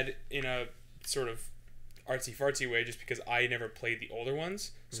sad in a sort of artsy fartsy way, just because I never played the older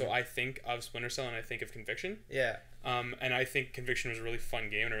ones. So I think of Splinter Cell and I think of Conviction. Yeah. And I think Conviction was a really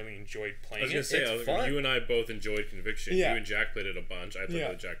fun game and I really enjoyed I playing was gonna it. say, It's fun. you and I both enjoyed Conviction. Yeah. You and Jack played it a bunch. I played it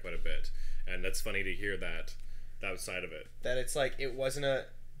with Jack quite a bit, and that's funny to hear that side of it. That it's like it wasn't a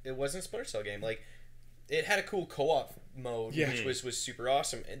Splinter Cell game. Like it had a cool co-op mode, Yeah. which was super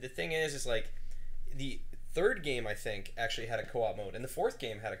awesome. And the thing is like the third game I think actually had a co-op mode, and the fourth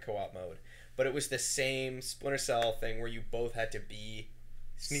game had a co-op mode, but it was the same Splinter Cell thing where you both had to be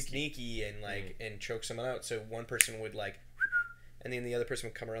sneaky and like and choke someone out. So one person would like, and then the other person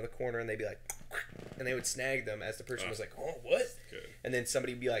would come around the corner and they'd be like, and they would snag them as the person was like, oh what? Good. And then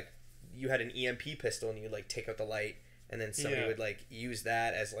somebody would be like, you had an EMP pistol and you'd like take out the light, and then somebody would like use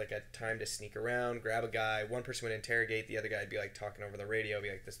that as like a time to sneak around, grab a guy. One person would interrogate, the other guy would be like talking over the radio, be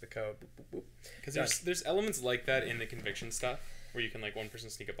like, this is the code. Boop, boop, boop. Because there's elements like that in the Conviction stuff, where you can like one person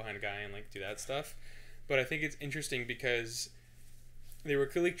sneak up behind a guy and like do that stuff. But I think it's interesting because they were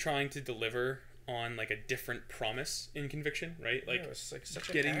clearly trying to deliver on like a different promise in Conviction, right? Like, Yeah, it was, like such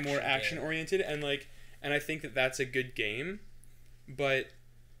an getting more action game. oriented, and like, and I think that that's a good game, but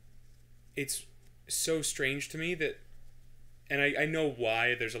it's so strange to me that, and I know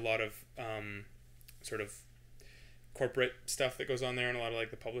why there's a lot of sort of corporate stuff that goes on there, and a lot of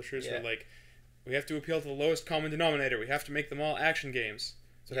like the publishers are like, we have to appeal to the lowest common denominator. We have to make them all action games.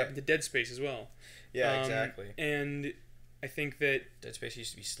 So it happened to Dead Space as well. Yeah, exactly. And I think that Dead Space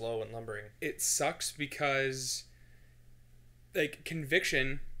used to be slow and lumbering. it sucks because, like,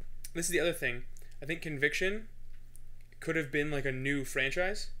 Conviction, this is the other thing. I think Conviction could have been like a new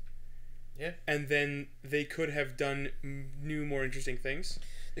franchise. Yeah. And then they could have done new, more interesting things.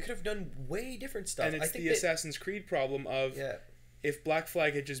 They could have done way different stuff. And it's I think the Assassin's Creed problem of if Black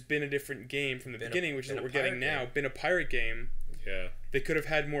Flag had just been a different game from the beginning, which is what we're getting now, been a pirate game, they could have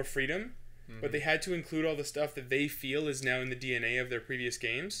had more freedom, but they had to include all the stuff that they feel is now in the DNA of their previous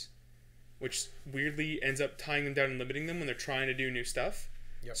games, which weirdly ends up tying them down and limiting them when they're trying to do new stuff.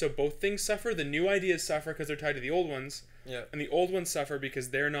 Yep. So both things suffer. The new ideas suffer because they're tied to the old ones, and the old ones suffer because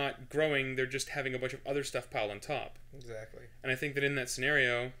they're not growing, they're just having a bunch of other stuff piled on top. Exactly. And I think that in that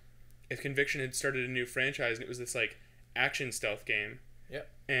scenario, if Conviction had started a new franchise and it was this like action stealth game,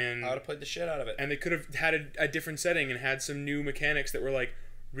 and I would have played the shit out of it. And they could have had a different setting and had some new mechanics that were like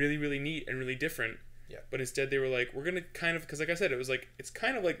really, really neat and really different. Yeah. But instead they were like, we're gonna kind of, because like I said, it was like it's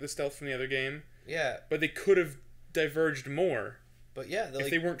kind of like the stealth from the other game. Yeah. But they could have diverged more. But yeah, if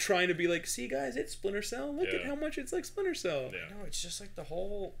they weren't trying to be like, see guys, it's Splinter Cell. Look at how much it's like Splinter Cell. Yeah. No, it's just like the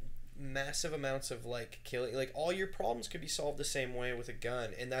whole massive amounts of like killing, like all your problems could be solved the same way with a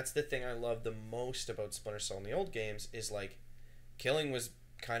gun, and that's the thing I love the most about Splinter Cell in the old games is like killing was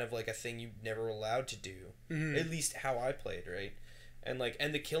kind of like a thing you never were allowed to do, at least how I played, right? And like,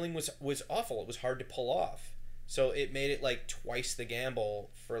 and the killing was awful. It was hard to pull off, so it made it like twice the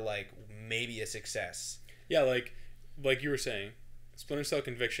gamble for like maybe a success. Yeah, like you were saying, Splinter Cell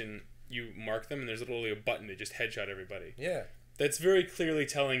Conviction, you mark them and there's literally a button to just headshot everybody. Yeah. That's very clearly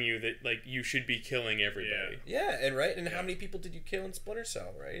telling you that like you should be killing everybody. Yeah, and right, and how many people did you kill in Splinter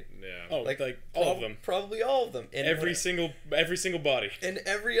Cell, right? Yeah. Oh, like all of them. Probably all of them. And every single body. In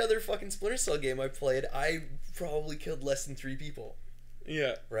every other fucking Splinter Cell game I played, I probably killed less than 3 people.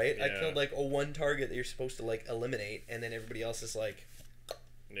 Yeah. Right? Yeah. I killed like a one target that you're supposed to like eliminate, and then everybody else is like,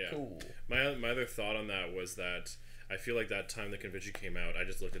 cool. My other thought on that was that I feel like that time the Conviction came out, I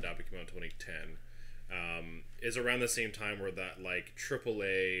just looked it up, it came out in 2010. Is around the same time where that like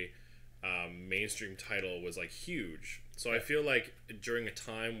AAA mainstream title was like huge. So I feel like during a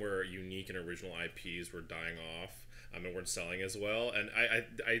time where unique and original IPs were dying off and weren't selling as well, and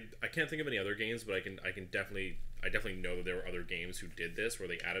I can't think of any other games, but I definitely know that there were other games who did this where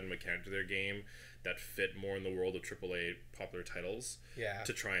they added a mechanic to their game that fit more in the world of AAA popular titles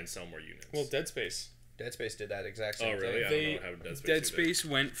to try and sell more units. Well, Dead Space. Dead Space did that exact same thing. Oh, really? I don't know how Dead Space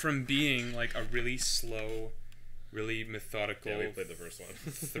went from being like a really slow, really methodical we played the first one.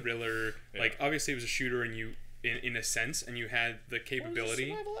 thriller. Like, obviously it was a shooter and you, in a sense, and you had the capability.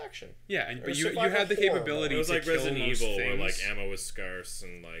 Well, survival action. Yeah, but you had the capability to kill most things. It was like Resident Evil where like ammo was scarce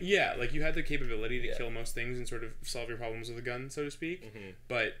and like... Yeah, like you had the capability to kill most things and sort of solve your problems with a gun, so to speak.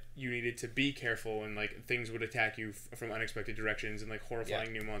 But you needed to be careful and like things would attack you from unexpected directions and like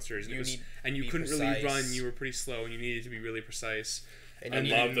horrifying new monsters. And you couldn't really run, you were pretty slow and you needed to be really precise. And I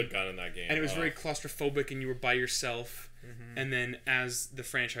loved the gun in that game. And it was very claustrophobic and you were by yourself. And then as the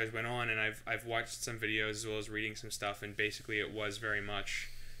franchise went on, and I've watched some videos as well as reading some stuff, and basically it was very much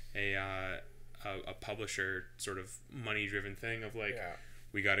a publisher sort of money driven thing of like,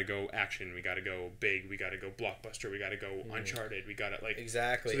 we gotta go action, we gotta go big, we gotta go blockbuster, we gotta go Uncharted, we gotta like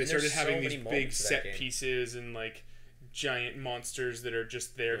exactly. So they started having these big set pieces and like giant monsters that are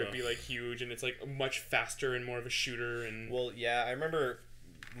just there to be like huge, and it's like much faster and more of a shooter. And well, yeah, I remember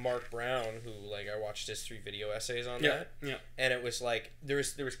Mark Brown, who like I watched his 3 video essays on that, and it was like there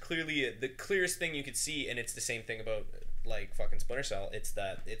was clearly the clearest thing you could see, and it's the same thing about like fucking Splinter Cell.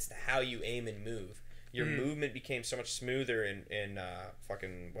 It's how you aim and move. Your movement became so much smoother in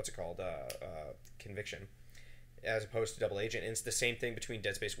fucking what's it called Conviction, as opposed to Double Agent. And it's the same thing between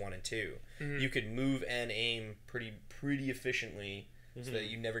Dead Space 1 and 2. You could move and aim pretty efficiently, so that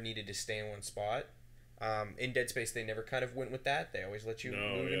you never needed to stay in one spot. In Dead Space, they never kind of went with that. They always let you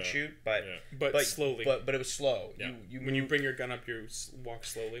move and shoot, but slowly. But it was slow. Yeah. When you bring your gun up, you walk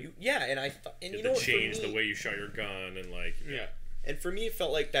slowly. You know, change the way you shot your gun and like And for me, it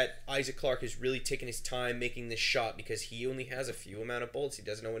felt like that Isaac Clarke is really taking his time making this shot because he only has a few amount of bullets. He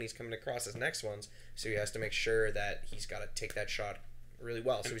doesn't know when he's coming across his next ones, so he has to make sure that he's got to take that shot really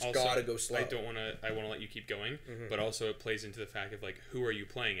well. So he's got to go slow. I want to let you keep going, but also it plays into the fact of like, who are you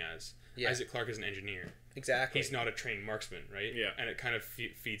playing as? Yeah. Isaac Clarke is an engineer. Exactly. He's not a trained marksman, right? Yeah. And it kind of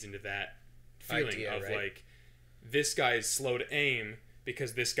feeds into that feeling of like, this guy is slow to aim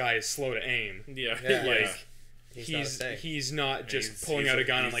because this guy is slow to aim. Yeah. Like, he's not just pulling out a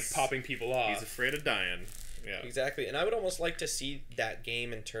gun and like popping people off. He's afraid of dying. Yeah. Exactly. And I would almost like to see that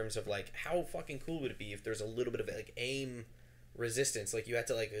game in terms of like, how fucking cool would it be if there's a little bit of like aim resistance, like you had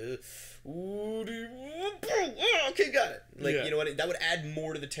to like okay, got it, like you know what, that would add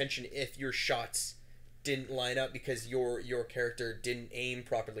more to the tension if your shots didn't line up because your character didn't aim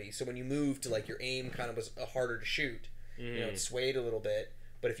properly. So when you moved to like your aim kind of was harder to shoot, you know, it swayed a little bit,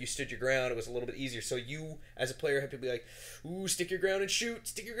 But if you stood your ground, it was a little bit easier. So you, as a player, have to be like, ooh, stick your ground and shoot,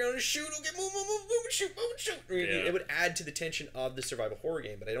 stick your ground and shoot, okay, move, and shoot, move, and shoot. Yeah. It would add to the tension of the survival horror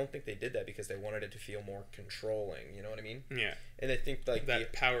game, but I don't think they did that because they wanted it to feel more controlling, you know what I mean? Yeah. And I think, like,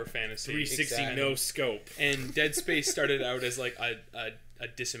 That power fantasy. 360 Exactly. no scope. And Dead Space started out as like a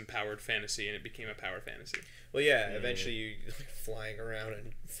disempowered fantasy, and it became a power fantasy. well, yeah, eventually you like flying around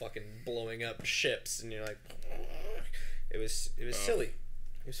and fucking blowing up ships, and you're like, it was silly.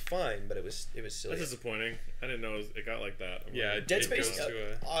 It was fine, but it was silly. That's disappointing. I didn't know it got like that. Yeah, Dead it Space, goes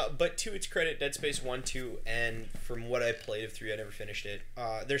to but to its credit, Dead Space 1, 2, and from what I played of 3, I never finished it.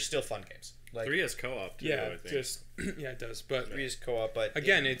 They're still fun games. Like 3 has co-op too. Yeah, I think. just yeah, it does. But 3 is co-op, but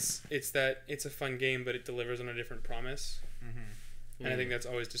again, it's a fun game, but it delivers on a different promise. And I think that's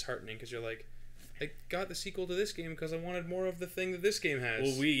always disheartening because you're like, I got the sequel to this game because I wanted more of the thing that this game has.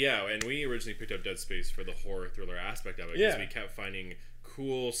 Well, we originally picked up Dead Space for the horror thriller aspect of it because Yeah. we kept finding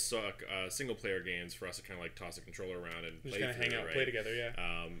cool single player games for us to kind of like toss a controller around and just play kind of hang through, out, right? play together. Yeah.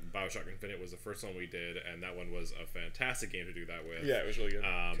 BioShock Infinite was the first one we did, and that one was a fantastic game to do that with. Yeah, it was really good.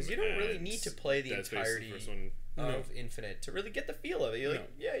 because you don't really and need to play the Dead Space is entirety the first one. of Infinite to really get the feel of it. You're like,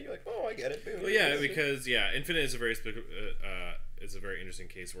 you're like, oh, I get it. Boom. Well, yeah, because Infinite is a very interesting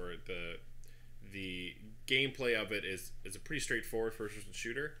case where the gameplay of it is a pretty straightforward first-person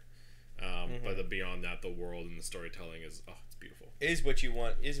shooter, but beyond that, the world and the storytelling is it's beautiful. Is what you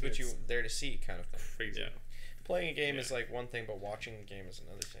want. Is what It's you there to see, kind of thing. Crazy. Yeah. Playing a game is like one thing, but watching a game is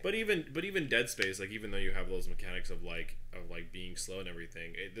another thing. But even Dead Space, like even though you have those mechanics of being slow and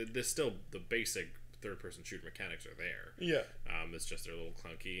everything, there's still the basic third-person shooter mechanics are there. Yeah. It's just they're a little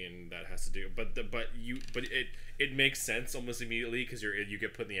clunky, and that has to do. But it makes sense almost immediately because you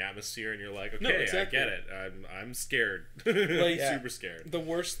get put in the atmosphere, and you're like, okay, No, exactly. I get it. I'm scared. Like, super scared. The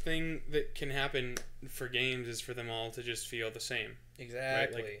worst thing that can happen for games is for them all to just feel the same.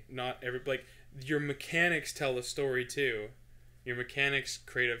 exactly. Right? Like not every your mechanics tell a story too. Your mechanics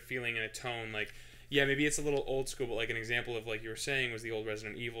create a feeling and a tone. Like, yeah, maybe it's a little old school, but like an example of like you were saying was the old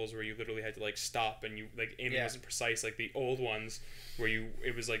Resident Evils where you literally had to like stop and you like aiming wasn't precise. Like the old ones where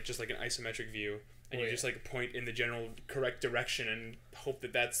it was like just like an isometric view and you just like point in the general correct direction and hope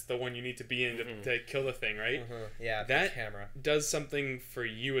that that's the one you need to be in to kill the thing, right? Yeah, That the camera. does something for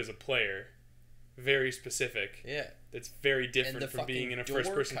you as a player, very specific. Yeah. That's very different the from being fucking in a door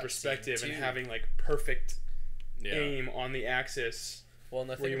first-person cutscene, perspective and too. having like perfect Yeah. aim on the axis Well, and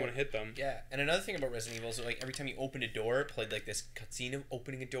the where thing you about- want to hit them. Yeah, and another thing about Resident Evil is like every time you opened a door, it played like this cutscene of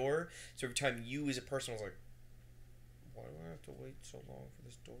opening a door. So every time you as a person was like, why do I have to wait so long for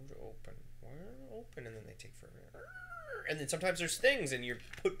this door to open? Why don't it open? And then they take forever. And then sometimes there's things, and you're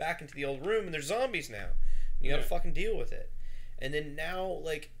put back into the old room, and there's zombies now. You gotta Yeah. fucking deal with it. And then now,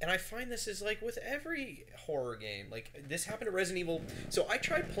 like, and I find this is like with every horror game. Like, this happened to Resident Evil. So I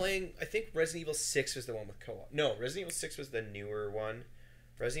tried playing, I think Resident Evil 6 was the one with co-op. No, Resident Evil 6 was the newer one.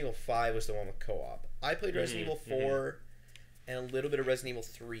 Resident Evil 5 was the one with co-op. I played Resident Evil 4 and a little bit of Resident Evil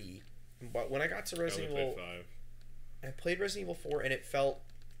 3. But when I got to Resident Evil, 5. I played Resident Evil 4 and it felt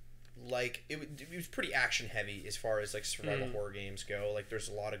like it was pretty action heavy as far as like survival horror games go. Like there's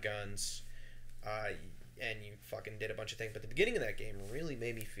a lot of guns, and you fucking did a bunch of things. But the beginning of that game really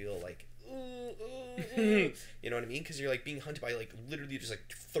made me feel like, you know what I mean? Because you're like being hunted by like literally just like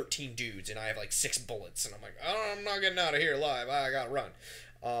 13 dudes, and I have like 6 bullets, and I'm like, oh, I'm not getting out of here alive. I gotta run.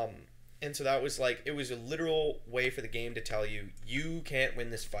 And so that was like, it was a literal way for the game to tell you, you can't win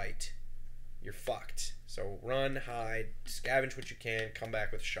this fight. You're fucked. So run, hide, scavenge what you can, come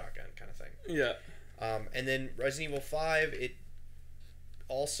back with a shotgun kind of thing. Yeah. And then Resident Evil 5, it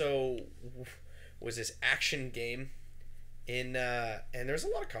also was this action game and there's a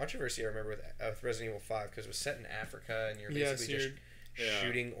lot of controversy I remember with Resident Evil 5 because it was set in Africa and you're basically just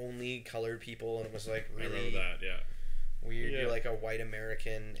shooting only colored people, and it was like I really remember that. Yeah. weird. Yeah. You're like a white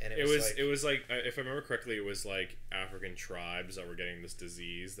American, and It was like if I remember correctly, it was like African tribes that were getting this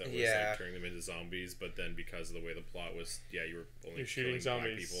disease that was like turning them into zombies. But then because of the way the plot was, you were only You're shooting killing black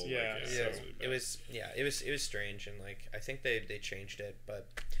zombies. people. Yeah. Like, Yeah, it was really bad. it was strange, and like I think they changed it, but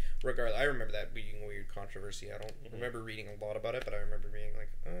regardless, I remember that being weird controversy. I don't remember reading a lot about it, but I remember being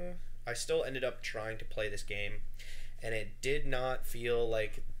like, I still ended up trying to play this game, and it did not feel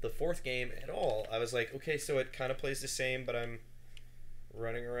like the fourth game at all. I was like, okay, so it kind of plays the same, but I'm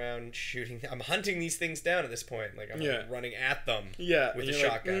running around shooting. I'm hunting these things down at this point. Like I'm like, running at them. Yeah. with and a you're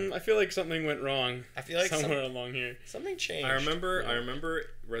like, shotgun. I feel like something went wrong. I feel like somewhere along here. something changed. I remember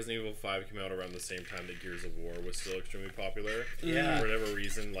Resident Evil 5 came out around the same time that Gears of War was still extremely popular. Yeah. For whatever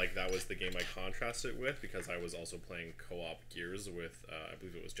reason, like that was the game I contrasted with because I was also playing co-op Gears with I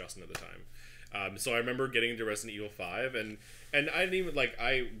believe it was Justin at the time. So I remember getting into Resident Evil 5, and I didn't even like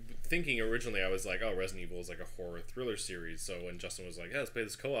thinking originally I was like, oh, Resident Evil is like a horror thriller series. So when Justin was like, yeah, let's play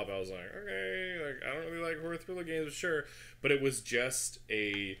this co-op, I was like, okay, like I don't really like horror thriller games, but sure. But it was just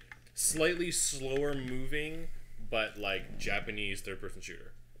a slightly slower moving, but like Japanese third-person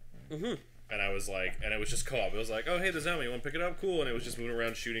shooter. Mm-hmm. And I was like, and it was just co-op. It was like, oh, hey, the zombie, you want to pick it up? Cool. And it was just moving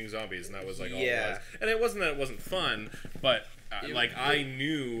around shooting zombies, and that was like all it was. And it wasn't that it wasn't fun, but I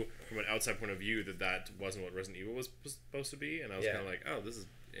knew from an outside point of view that wasn't what Resident Evil was supposed to be, and I was kind of like, oh, this is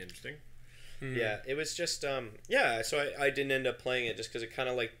interesting. Yeah, it was just so I didn't end up playing it just because it kind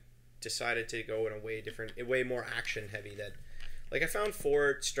of like decided to go in a way more action heavy. That like I found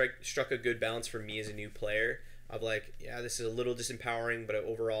 4 struck a good balance for me as a new player. Of like, yeah, this is a little disempowering, but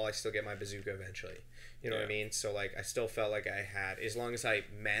overall I still get my bazooka eventually. You know what I mean? So like I still felt like I had, as long as I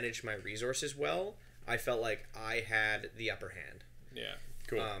managed my resources well, I felt like I had the upper hand. Yeah,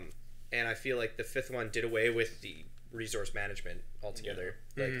 cool. And I feel like the 5th one did away with the resource management altogether.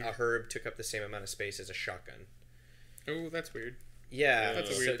 Yeah. Like a herb took up the same amount of space as a shotgun. Oh, that's weird. Yeah, That's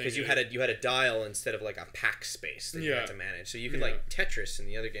a weird thing because to you do. had a dial instead of like a pack space that you had to manage. So you could like Tetris in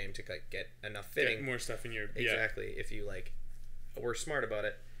the other game to like get enough fitting. Get more stuff in your Exactly, if you like were smart about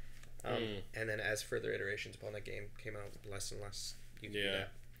it. And then as further iterations upon that game came out, less and less you could do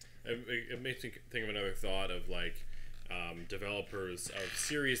that. It makes me think of another thought of like developers of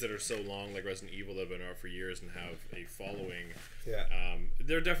series that are so long, like Resident Evil, that have been out for years and have a following. Yeah.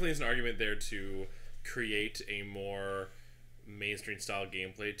 There definitely is an argument there to create a more mainstream style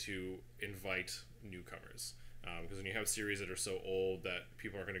gameplay to invite newcomers. Because when you have series that are so old that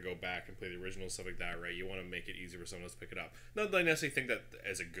people aren't going to go back and play the original stuff like that, right? You want to make it easier for someone else to pick it up. Not that I necessarily think that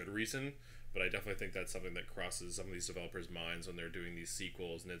as a good reason, but I definitely think that's something that crosses some of these developers' minds when they're doing these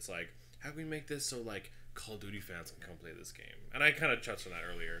sequels. And it's like, how can we make this so like Call of Duty fans can come play this game? And I kind of touched on that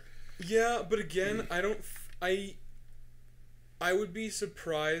earlier. Yeah, but again, I would be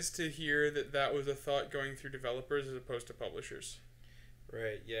surprised to hear that was a thought going through developers as opposed to publishers.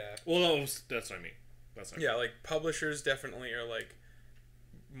 Right. Yeah. Well, that's what I mean. Yeah, like publishers definitely are like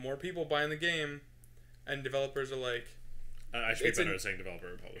more people buying the game, and developers are like. I should be better at saying developer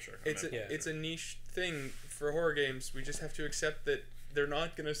and publisher. It's a niche thing for horror games. We just have to accept that they're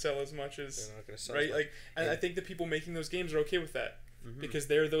not going to sell as much as they're not going to sell right. As much. Like, and I think the people making those games are okay with that because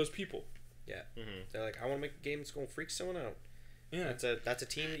they're those people. Yeah. They're like, I want to make a game that's going to freak someone out. Yeah. That's a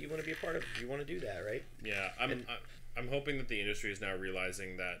team that you want to be a part of. You want to do that, right? Yeah. I'm hoping that the industry is now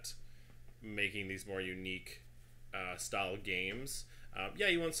realizing that making these more unique style games,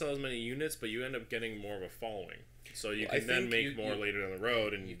 you won't sell as many units, but you end up getting more of a following. So you can then make more later down the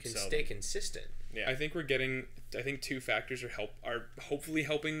road, and you can sell stay them. consistent. Yeah. I think I think 2 factors are hopefully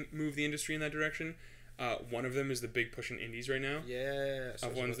helping move the industry in that direction. One of them is the big push in indies right now. Yeah.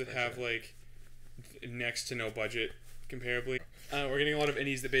 Of ones that have like next to no budget comparably. We're getting a lot of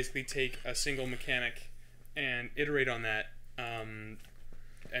indies that basically take a single mechanic and iterate on that, and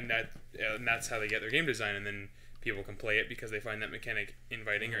that's how they get their game design, and then people can play it because they find that mechanic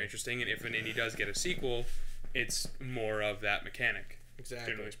inviting or interesting. And if an indie does get a sequel, it's more of that mechanic.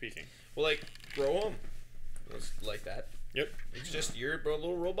 Exactly. Generally speaking. Well, like Grow Home, it's like that. Yep. It's just you're a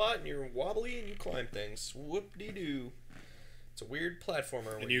little robot and you're wobbly and you climb things. Whoop de doo. It's a weird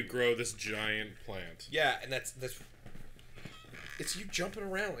platformer. And you grow this giant plant. Yeah, and that's it's you jumping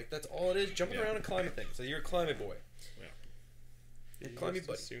around, like that's all it is, jumping around and climbing things. So you're a climbing boy. Yeah. You're a climbing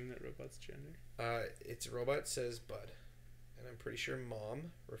buddy. Assume that robot's gender. It's a robot says Bud, and I'm pretty sure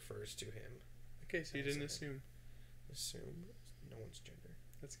Mom refers to him. Okay, so you didn't assume. Assume no one's gender.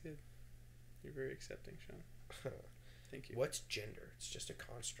 That's good. You're very accepting, Sean. Thank you. What's gender? It's just a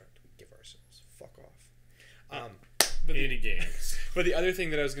construct we give ourselves. Fuck off. But Indie games. But the other thing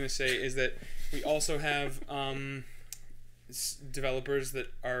that I was going to say is that we also have developers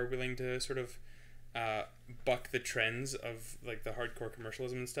that are willing to sort of buck the trends of like the hardcore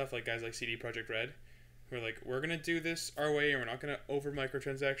commercialism and stuff, like guys like CD Projekt Red, who are like, we're going to do this our way, and we're not going to over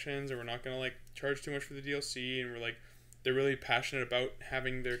microtransactions, or we're not going to like charge too much for the DLC, and we're like, they're really passionate about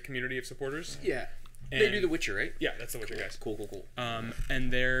having their community of supporters. Yeah. And They do The Witcher, right? Yeah, that's The Witcher guys. Cool.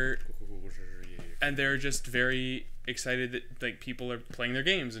 And they're just very excited that like people are playing their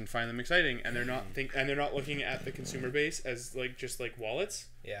games and find them exciting, and they're not looking at the consumer base as like just like wallets.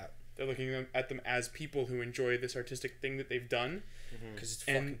 Yeah. They're looking at them as people who enjoy this artistic thing that they've done. Because it's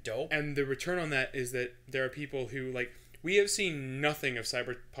fucking dope. And the return on that is that there are people who like, we have seen nothing of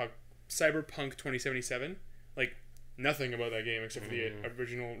Cyberpunk 2077, like nothing about that game except for the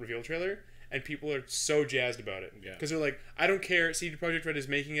original reveal trailer. And people are so jazzed about it. Yeah. Because they're like, I don't care, CD Projekt Red is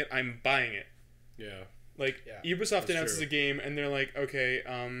making it, I'm buying it. Yeah. Like, Yeah. Ubisoft That's announces true. a game, and they're like, okay,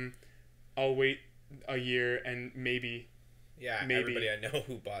 I'll wait a year and maybe. Yeah, Maybe. everybody I know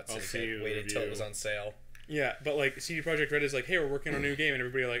who bought I'll see Syndicate you waited till it review. was on sale. Yeah, but like CD Projekt Red is like, hey, we're working on a new game, and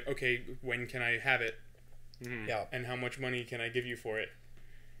everybody like, okay, when can I have it, Yeah, and how much money can I give you for it?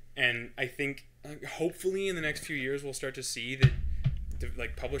 And I think hopefully in the next few years we'll start to see that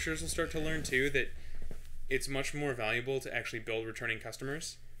like publishers will start to learn too that it's much more valuable to actually build returning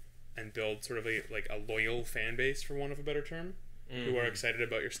customers and build sort of a loyal fan base, for want of a better term, who are excited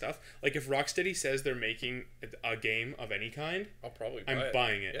about your stuff. Like if Rocksteady says they're making a game of any kind, I'll probably buy I'm it.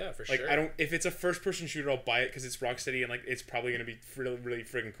 buying it. Yeah, for like, sure. I don't. If it's a first-person shooter, I'll buy it because it's Rocksteady and like it's probably gonna be really, really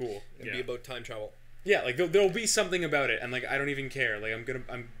friggin' cool. It'd be about time travel. Yeah, like there'll be something about it, and like I don't even care. Like I'm gonna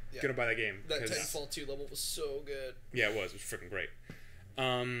buy that game. That 'cause- Titanfall 2 level was so good. Yeah, it was freaking great.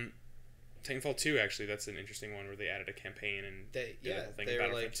 Titanfall 2 actually, that's an interesting one where they added a campaign and They did a yeah, whole thing. they were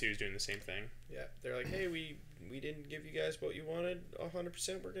Battlefront like 2 is doing the same thing. yeah, they're like, hey, we didn't give you guys what you wanted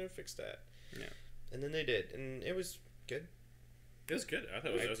 100%. We're gonna fix that. Yeah. And then they did, and it was good. It was good. I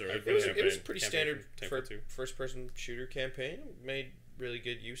thought it was a really It good was campaign. it was pretty Campaign standard from for Titanfall 2. first-person shooter campaign. It made really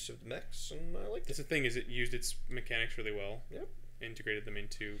good use of the mechs, and I liked That's it. the thing, is it used its mechanics really well. Yep. Integrated them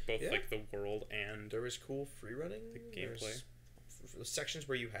into both Yeah. like the world and There was cool free running. The There was gameplay. sections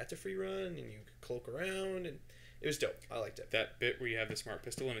where you had to free run and you could cloak around, and it was dope. I liked it. that bit where you have the smart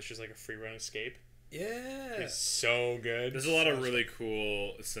pistol and it's just like a free run escape. Yeah. It's so good. There's a lot of really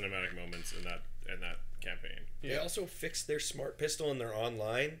cool cinematic moments in that campaign. They Yeah. also fixed their smart pistol and their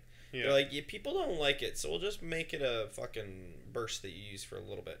online. Yeah. They're like, yeah, people don't like it, so we'll just make it a fucking burst that you use for a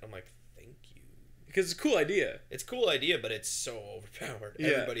little bit. I'm like, thank you. Because it's a cool idea. It's a cool idea, but it's so overpowered. Yeah.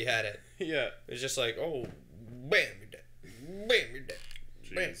 Everybody had it. Yeah. It's just like, oh, bam, you're dead. Bam, you're dead.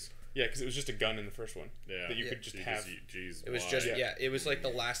 Bam. Jeez. Yeah, because it was just a gun in the first one. Yeah. That you Yeah. could just Jeez, have. Jeez, It was why? just Yeah. it was like the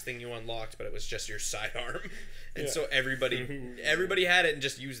last thing you unlocked, but it was just your sidearm, and Yeah. so everybody had it and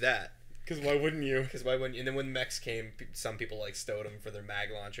just used that. Because why wouldn't you? Because why wouldn't you? And then when mechs came, some people like stowed them for their mag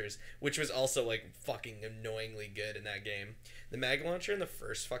launchers, which was also like fucking annoyingly good in that game. The mag launcher in the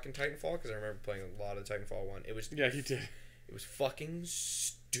first fucking Titanfall, because I remember playing a lot of Titanfall 1. It was Yeah, you did. it was fucking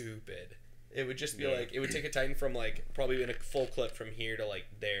stupid. It would just be Yeah. like, it would take a Titan from like probably in a full clip from here to like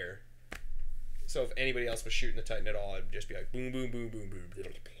there. So if anybody else was shooting the Titan at all, it'd just be like boom, boom, boom, boom, boom.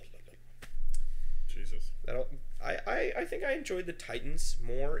 Jesus. I think I enjoyed the Titans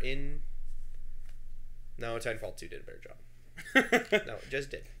more in. No, Titanfall 2 did a better job. No, it just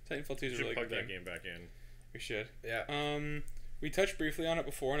did. Titanfall 2 is You a should really plug good that game. game back in. We should. Yeah. We touched briefly on it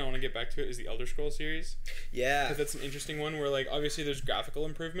before, and I want to get back to it. Is the Elder Scrolls series? Yeah. Because that's an interesting one where, like, obviously there's graphical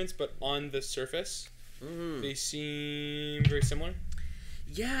improvements, but on the surface, they seem very similar.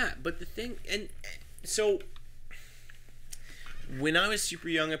 Yeah, but the thing, and so when I was super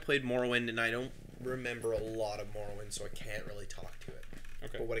young, I played Morrowind, and I don't remember a lot of Morrowind, so I can't really talk to it.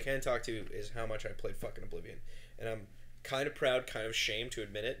 Okay. But what I can talk to is how much I played fucking Oblivion, and I'm kind of proud, kind of ashamed to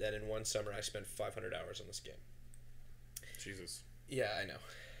admit it that in one summer I spent 500 hours on this game. Jesus. Yeah, I know.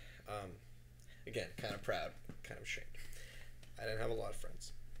 Again, kind of proud, kind of ashamed. I didn't have a lot of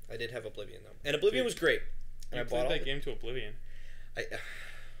friends. I did have Oblivion though, and Oblivion was great. And You I bought played all that the- game to Oblivion. I,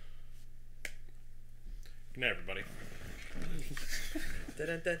 Good night, everybody.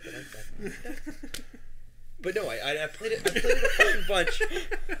 But no, I played it. I played it a fucking bunch,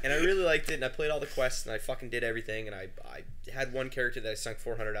 and I really liked it. And I played all the quests, and I fucking did everything. And I had one character that I sunk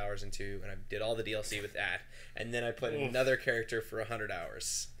 400 hours into, and I did all the DLC with that. And then I played Oof. another character for 100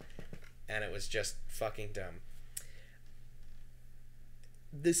 hours, and it was just fucking dumb.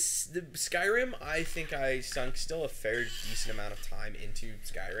 The Skyrim, I think I sunk still a fair decent amount of time into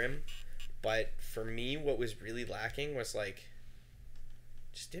Skyrim, but for me, what was really lacking was like.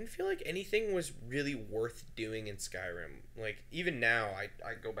 Just didn't feel like anything was really worth doing in Skyrim. Like, even now,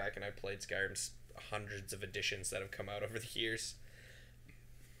 I go back and I played Skyrim's hundreds of editions that have come out over the years.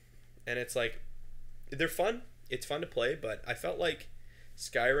 And it's like, they're fun. It's fun to play, but I felt like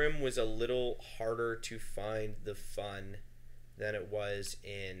Skyrim was a little harder to find the fun than it was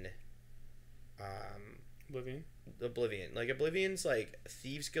in Oblivion. Oblivion. Like, Oblivion's, like,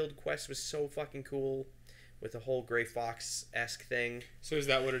 Thieves Guild quest was so fucking cool. With the whole Grey Fox-esque thing. So is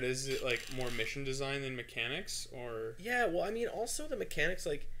that what it is? Is it like more mission design than mechanics, or? Yeah, well, I mean, also the mechanics,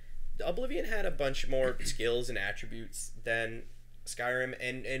 like, Oblivion had a bunch more skills and attributes than Skyrim,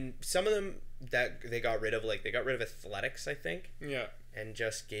 and some of them that they got rid of, like, they got rid of athletics, I think, Yeah. and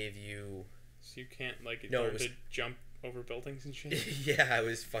just gave you... So you can't like No, learn it was- to jump over buildings and shit. Yeah, it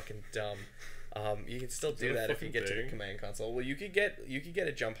was fucking dumb. You can still do that a that if you fucking get to the thing? command console. Well, you could get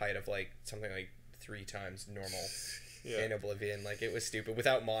a jump height of, like, something like 3 times normal Yeah. in Oblivion. Like, it was stupid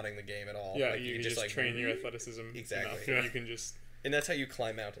without modding the game at all. Yeah, like, you can could just like train your athleticism Exactly. enough, Yeah. and you can just and that's how you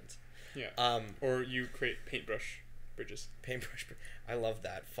climb mountains. Yeah. Or you create paintbrush bridges. Paintbrush. I love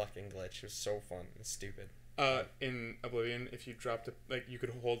that fucking glitch. It was so fun and stupid. In Oblivion, if you dropped you could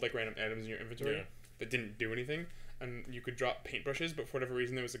hold like random items in your inventory Yeah. that didn't do anything, and you could drop paintbrushes, but for whatever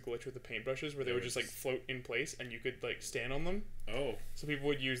reason there was a glitch with the paintbrushes where they would just like float in place and you could like stand on them. Oh. So people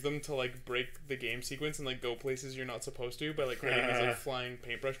would use them to like break the game sequence and like go places you're not supposed to by like creating these like flying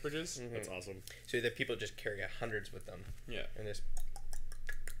paintbrush bridges. That's awesome. So that people just carry hundreds with them. Yeah. And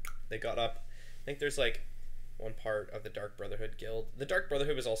they got up. I think there's like one part of the Dark Brotherhood guild. The Dark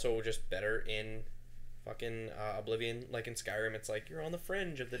Brotherhood was also just better in fucking Oblivion. Like in Skyrim, it's like you're on the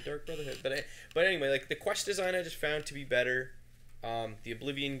fringe of the Dark Brotherhood. But anyway, like the quest design I just found to be better. The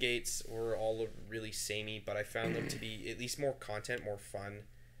Oblivion gates were all really samey, but I found them to be at least more content, more fun,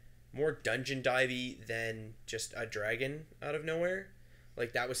 more dungeon divey than just a dragon out of nowhere.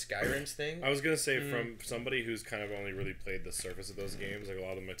 Like that was Skyrim's thing. I was gonna say, from somebody who's kind of only really played the surface of those games, like a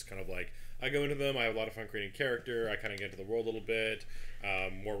lot of them, it's kind of like I go into them, I have a lot of fun creating character, I kind of get into the world a little bit.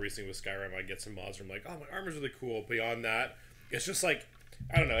 More recently with Skyrim, I get some mods where I'm like, oh, my armor's really cool. Beyond that, it's just like,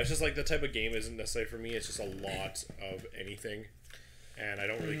 I don't know, it's just like the type of game isn't necessarily for me. It's just a lot of anything, and I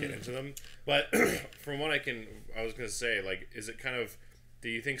don't really get into them. But from what I was gonna say, like, is it kind of, do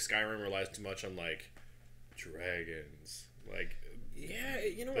you think Skyrim relies too much on like dragons, like? Yeah,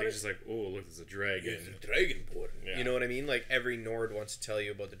 you know Like what? it's just like, oh, look, there's a dragon. It's a Dragonborn. Yeah. You know what I mean? Like every Nord wants to tell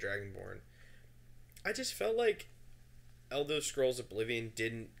you about the Dragonborn. I just felt like Elder Scrolls Oblivion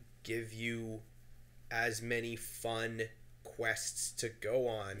didn't give you as many fun quests to go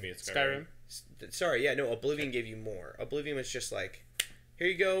on. I mean, it's Skyrim. Sorry, yeah, no, Oblivion gave you more. Oblivion was just like, here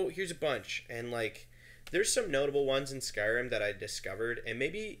you go, here's a bunch, and like, there's some notable ones in Skyrim that I discovered, and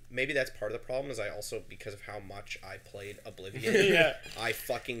maybe that's part of the problem. Is I also, because of how much I played Oblivion, Yeah. I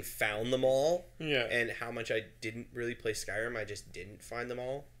fucking found them all. Yeah. And how much I didn't really play Skyrim, I just didn't find them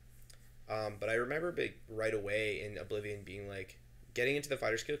all. But I remember right away in Oblivion being like, getting into the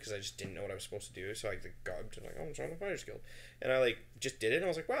Fighter's Guild because I just didn't know what I was supposed to do. So I got to like, oh, I'm trying the Fighter's Guild. And I like just did it, and I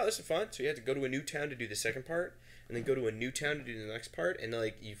was like, wow, this is fun. So you had to go to a new town to do the second part, and then go to a new town to do the next part, and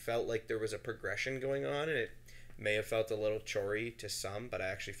like you felt like there was a progression going on, and it may have felt a little chory to some, but I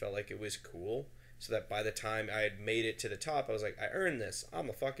actually felt like it was cool. So that by the time I had made it to the top, I was like, I earned this. I'm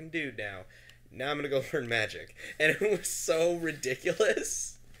a fucking dude now. Now I'm gonna go learn magic. And it was so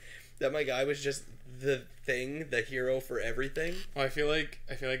ridiculous that my guy was just the hero for everything. Well, I feel like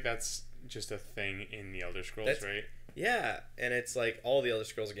that's just a thing in the Elder Scrolls, right? Yeah, and it's like all the Elder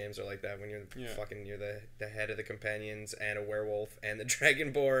Scrolls games are like that when you're Yeah. you're the head of the companions and a werewolf and the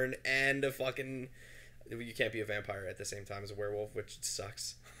Dragonborn and a fucking, you can't be a vampire at the same time as a werewolf, which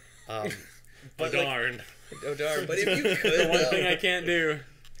sucks. But like, darn. oh darn! But if you could, The one though, thing I can't do.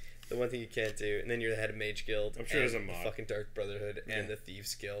 the one thing you can't do, and then you're the head of Mage Guild. I'm sure and there's a the mod. fucking Dark Brotherhood and Yeah. the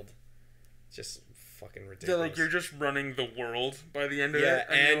Thieves Guild. Just fucking Yeah, ridiculous. like you're just running the world by the end of yeah, it.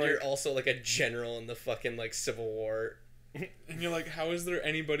 and you're like, also like a general in the fucking like Civil War. and you're like, how is there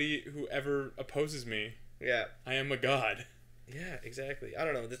anybody who ever opposes me? Yeah. I am a god. Yeah, exactly. I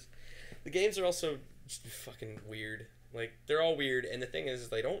don't know. The games are also just fucking weird. Like, they're all weird, and the thing is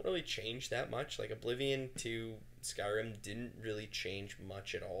they don't really change that much. Like, Oblivion to Skyrim didn't really change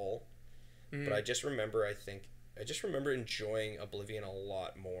much at all. Mm. But I just remember enjoying Oblivion a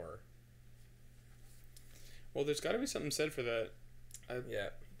lot more. Well, there's got to be something said for that. Yeah.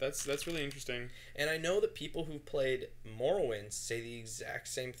 That's really interesting. And I know that people who played Morrowind say the exact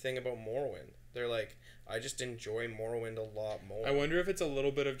same thing about Morrowind. They're like, I just enjoy Morrowind a lot more. I wonder if it's a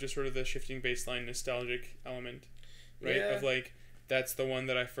little bit of just sort of the shifting baseline nostalgic element, right? Yeah. Of like, that's the one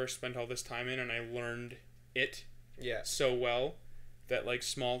that I first spent all this time in, and I learned it Yeah. so well that like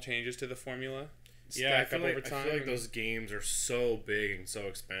small changes to the formula Yeah, I stack feel, up like, over time. I feel like those games are so big and so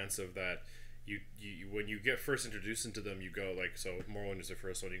expansive that you when you get first introduced into them, you go like, so Morrowind is the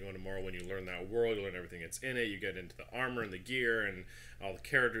first one. You go into Morrowind, you learn that world, you learn everything that's in it. You get into the armor and the gear and all the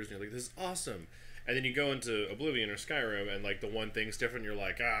characters, and you're like, this is awesome. And then you go into Oblivion or Skyrim, and like the one thing's different. You're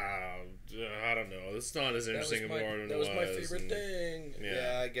like, I don't know, it's not as interesting as Morrowind was. That was my favorite thing. Yeah.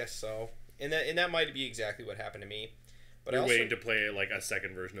 Yeah, I guess so. And that might be exactly what happened to me. But You're I also, waiting to play like a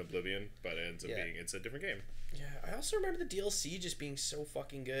second version of Oblivion, but it ends up Yeah. being it's a different game. yeah, I also remember the DLC just being so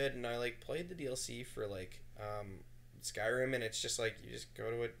fucking good, and I like played the DLC for like Skyrim, and it's just like you just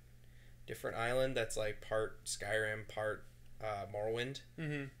go to a different island that's like part Skyrim, part Morrowind,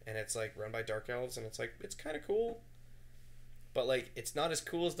 Mm-hmm. and it's like run by dark elves, and it's like it's kind of cool. But like it's not as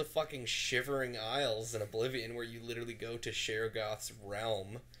cool as the fucking Shivering Isles in Oblivion, where you literally go to Sheregoth's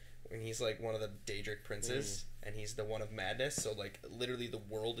realm when he's like one of the Daedric princes, and he's the one of madness. So like literally the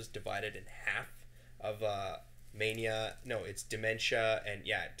world is divided in half of Mania. No, it's Dementia and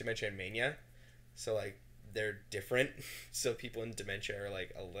Dementia and Mania. So like they're different. So people in Dementia are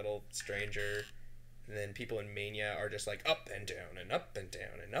like a little stranger, and then people in Mania are just like up and down and up and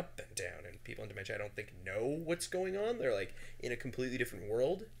down and up and down. And people in Dementia, I don't think know what's going on. They're like in a completely different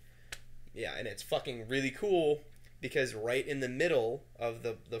world. Yeah, and it's fucking really cool because right in the middle of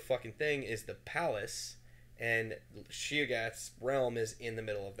the fucking thing is the palace, and Sheogath's realm is in the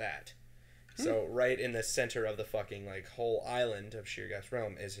middle of that. So right in the center of the fucking like whole island of Sheogath's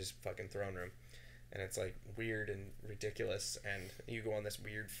realm is his fucking throne room. And it's like weird and ridiculous, and you go on this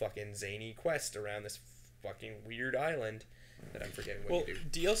weird fucking zany quest around this fucking weird island that I'm forgetting what you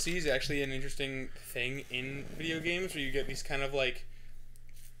do. DLC is actually an interesting thing in video games where you get these kind of like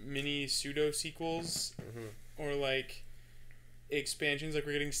mini pseudo sequels or like expansions. Like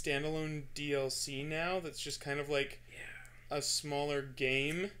we're getting standalone DLC now that's just kind of like a smaller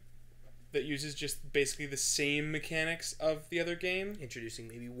game that uses just basically the same mechanics of the other game. Introducing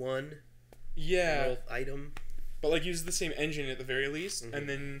maybe one little item, but like uses the same engine at the very least, and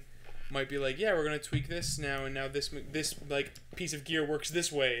then might be like, we're gonna tweak this now, and now this like piece of gear works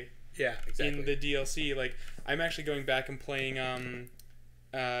this way. Yeah, exactly. In the DLC, like I'm actually going back and playing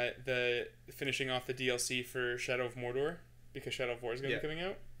finishing off the DLC for Shadow of Mordor, because Shadow of War is gonna be coming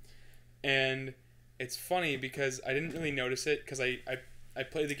out, and it's funny because I didn't really notice it because I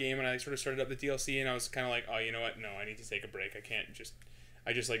played the game and I sort of started up the DLC and I was kind of like, oh, you know what? No, I need to take a break.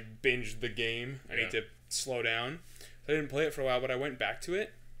 I just like binged the game. I need to slow down. So I didn't play it for a while, but I went back to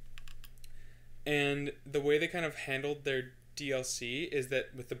it. And the way they kind of handled their DLC is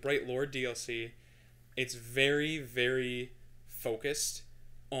that with the Bright Lord DLC, it's very, very focused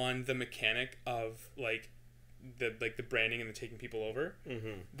on the mechanic of like the branding and the taking people over.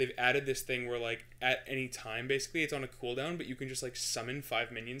 They've added this thing where like at any time basically it's on a cooldown, but you can just like summon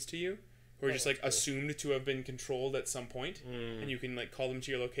 5 minions to you who are just like assumed to have been controlled at some point, and you can like call them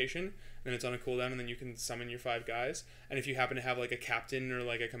to your location, and it's on a cooldown, and then you can summon your 5 guys. And if you happen to have like a captain or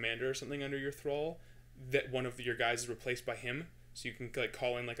like a commander or something under your thrall, that one of your guys is replaced by him, so you can like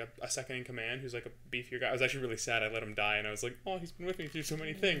call in like a second in command who's like a beefier guy. I was actually really sad I let him die, and I was like, oh, he's been with me through so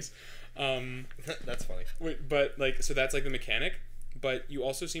many things. That's funny. But like, so that's like the mechanic, but you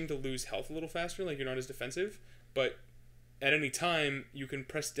also seem to lose health a little faster, like you're not as defensive, but at any time you can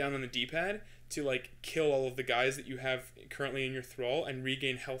press down on the D-pad to like kill all of the guys that you have currently in your thrall and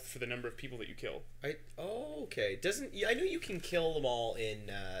regain health for the number of people that you kill. Okay. I knew you can kill them all in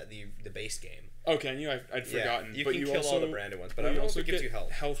the base game. Oh, can you? I'd forgotten. You but can you kill also, all the branded ones, but I also also get gives you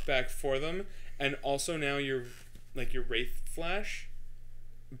health back for them, and also now your Wraith Flash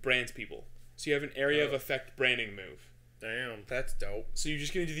brands people, so you have an area of effect branding move. Damn, that's dope. So you're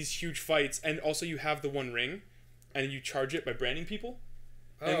just gonna do these huge fights, and also you have the one ring, and you charge it by branding people.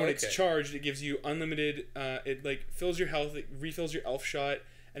 And when it's charged, it gives you unlimited. It like fills your health, it refills your elf shot,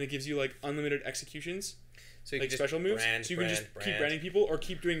 and it gives you like unlimited executions. So you like can special moves. So you can just keep branding people, or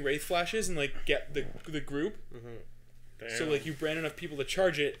keep doing wraith flashes and like get the group. So like you brand enough people to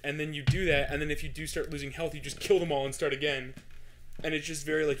charge it, and then you do that, and then if you do start losing health, you just kill them all and start again. And it's just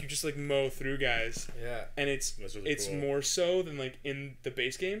very like you just like mow through guys. Yeah. And it's really cool. More so than like in the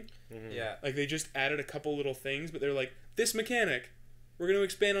base game. Yeah. Like they just added a couple little things, but they're like, this mechanic, we're gonna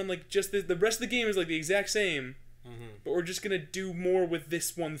expand on like just the rest of the game is like the exact same, but we're just gonna do more with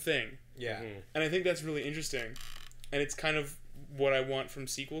this one thing. Yeah. And I think that's really interesting, and it's kind of what I want from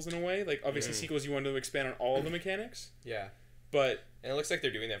sequels in a way. Like obviously sequels you want to expand on all of the mechanics. Yeah. But and it looks like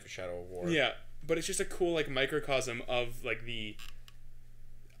they're doing that for Shadow of War. Yeah, but it's just a cool like microcosm of like the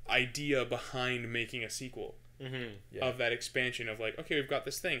idea behind making a sequel. Of that expansion of like, okay, we've got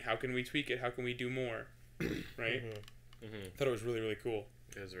this thing, how can we tweak it, how can we do more? Right? Thought it was really, really cool.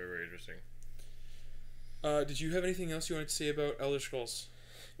 It was very, very interesting. Did you have anything else you wanted to say about Elder Scrolls?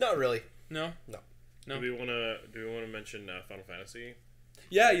 Not really. No. Do we want to mention Final Fantasy?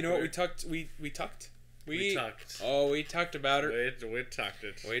 Yeah, you know what we talked. Oh, we talked about it. We talked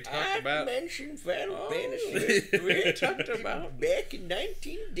it. We talked about. Mentioned Final Fantasy. We talked about back in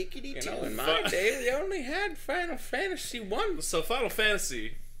 1992. You know, in my day, we only had Final Fantasy 1. So Final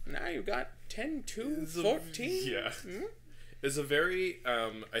Fantasy. Now you got 10, 2, 14. Yeah. It's a very.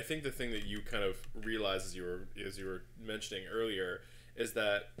 I think the thing that you kind of realize as you were mentioning earlier is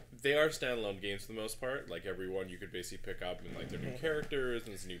that they are standalone games for the most part. Like every one you could basically pick up and like they're new characters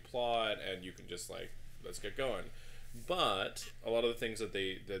and it's a new plot and you can just like let's get going. But a lot of the things that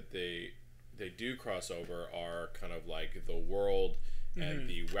they do cross over are kind of like the world and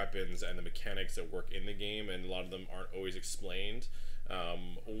the weapons and the mechanics that work in the game, and a lot of them aren't always explained.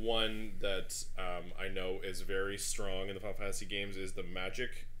 One that I know is very strong in the Final Fantasy games is the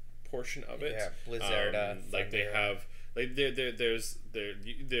magic portion of it. Yeah, Blizzard. Like they Thunder. have like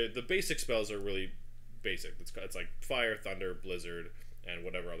the basic spells are really basic. It's like fire, thunder, blizzard, and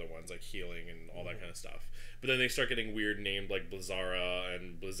whatever other ones like healing and all that kind of stuff. But then they start getting weird named like Blizzara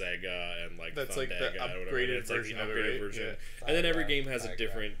and Blizzaga and like That's like the Thundaga or whatever. upgraded It's like the version of it, upgraded right? version. Yeah. And then every Fire, game has a Fire.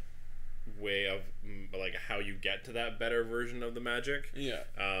 different way of like how you get to that better version of the magic. Yeah.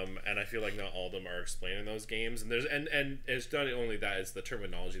 And I feel like not all of them are explained in those games. And there's and it's not only that, it's the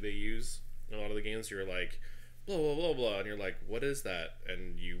terminology they use in a lot of the games. You're like blah blah blah blah, and you're like, what is that?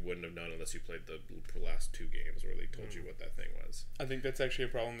 And you wouldn't have known unless you played the last two games where they told you what that thing was. I think that's actually a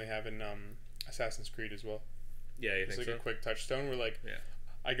problem they have in Assassin's Creed as well. Yeah, you It's think like so? a quick touchstone where like Yeah.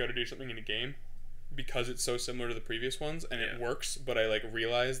 I go to do something in a game because it's so similar to the previous ones and Yeah. it works, but I like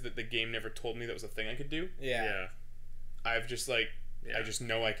realized that the game never told me that was a thing I could do. Yeah. Yeah. I've just like Yeah. I just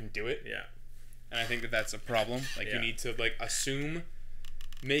know I can do it, Yeah. and I think that that's a problem. Like Yeah. you need to like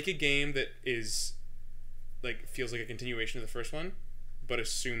make a game that is like feels like a continuation of the first one, but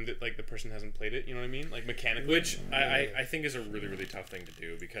assume that like the person hasn't played it. You know what I mean? Like mechanically. Which I think is a really, really tough thing to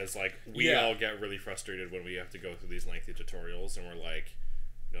do, because like we Yeah. all get really frustrated when we have to go through these lengthy tutorials and we're like,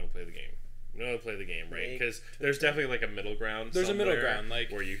 no, play the game. No, play the game, right? Make Because there's definitely like a middle ground. There's a middle somewhere ground,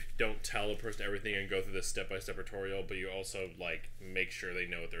 like- where you don't tell a person everything and go through this step-by-step tutorial, but you also like make sure they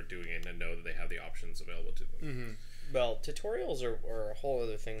know what they're doing and know that they have the options available to them. Mm-hmm. Well, tutorials are a whole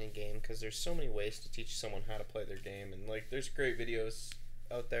other thing in game because there's so many ways to teach someone how to play their game, and like there's great videos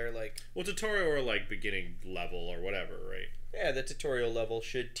out there. Like Well, tutorial or like beginning level or whatever, right? yeah, the tutorial level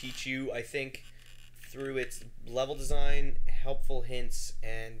should teach you, I think, through its level design, helpful hints,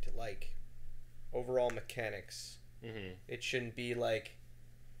 and like overall mechanics. Mm-hmm. It shouldn't be like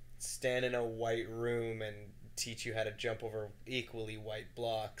stand in a white room and teach you how to jump over equally white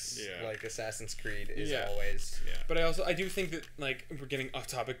blocks Yeah. like Assassin's Creed is Yeah. always. Yeah. But I do think that like we're getting off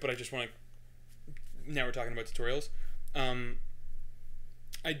topic, but I just want to. Now we're talking about tutorials.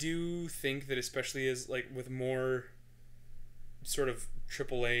 I do think that especially as like with more sort of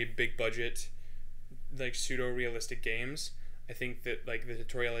AAA big budget, like pseudo realistic games, I think that like the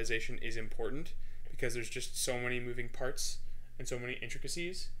tutorialization is important because there's just so many moving parts and so many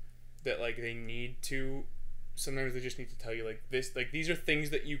intricacies that like they need to. Sometimes they just need to tell you like this, like these are things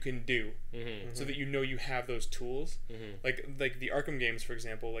that you can do, Mm-hmm. so that you know you have those tools. Mm-hmm. Like the Arkham games, for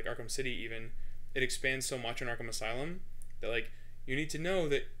example, like Arkham City, even it expands so much in Arkham Asylum that like you need to know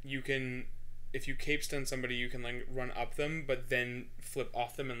that you can, if you cape stun somebody, you can like run up them, but then flip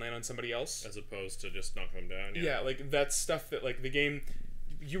off them and land on somebody else. As opposed to just knocking them down. Yeah, like that's stuff that like the game,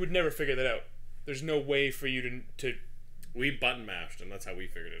 you would never figure that out. There's no way for you to We button mashed, and that's how we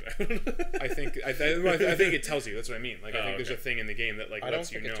figured it out. I think I think it tells you. That's what I mean. Like I Oh, think there's a okay. thing in the game that like I don't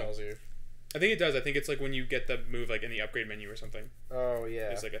lets you think know. it tells you. I think it does. I think it's like when you get the move like in the upgrade menu or something. Oh yeah.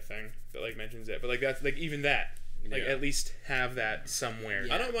 It's like a thing that like mentions it. But like that's like even that. Like Yeah. at least have that somewhere.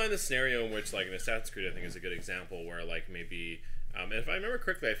 I don't mind the scenario in which, like, in Assassin's Creed, I think is a good example where, like, maybe, if I remember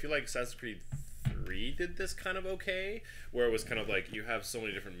correctly, I feel like Assassin's Creed 3 did this kind of okay, where it was kind of like you have so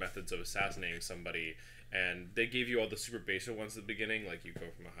many different methods of assassinating somebody, and they gave you all the super basic ones at the beginning, like you go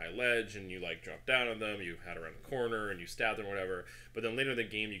from a high ledge and you like drop down on them, you head around the corner and you stab them or whatever. But then later in the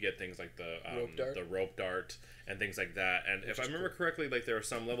game, you get things like the rope dart and things like that. And if I remember correctly, like there are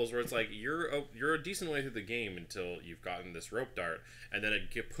some levels where it's like you're a decent way through the game until you've gotten this rope dart, and then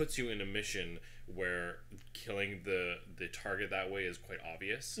it puts you in a mission where killing the target that way is quite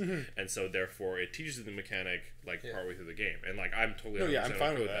obvious, and so therefore it teaches you the mechanic like partway through the game. And like I'm totally I'm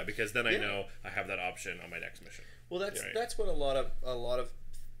fine with that that. because then I know I have that option on my next mission. Well, that's Right. that's what a lot of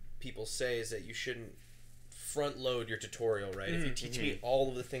people say is that you shouldn't front load your tutorial, right? If you teach me all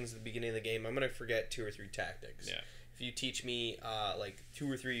of the things at the beginning of the game, I'm gonna forget 2 or 3 tactics. Yeah. If you teach me like 2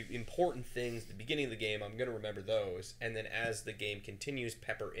 or 3 important things at the beginning of the game, I'm gonna remember those, and then as the game continues,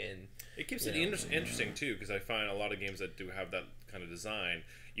 pepper in. It keeps You it know. interesting too, because I find a lot of games that do have that kind of design,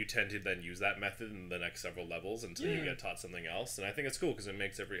 you tend to then use that method in the next several levels until you get taught something else, and I think it's cool because it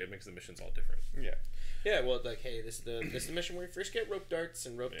makes the missions all different. Yeah. Yeah, well, like, hey, this is the mission where you first get rope darts,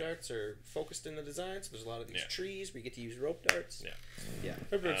 and rope darts are focused in the design. So there's a lot of these trees where you get to use rope darts. Yeah. Yeah.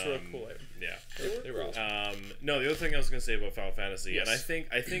 That's a cool item. Yeah. They were awesome. No, the other thing I was going to say about Final Fantasy, Yes. and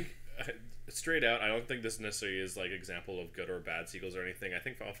I think straight out, I don't think this necessarily is like example of good or bad sequels or anything. I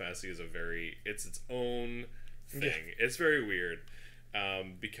think Final Fantasy is it's its own thing. Yeah. It's very weird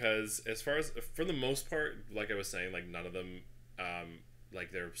because as far as for the most part, like I was saying, like none of them.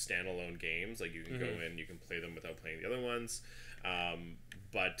 Like they're standalone games, like you can go in, you can play them without playing the other ones,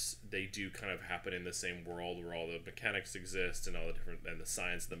 but they do kind of happen in the same world where all the mechanics exist and all the different and the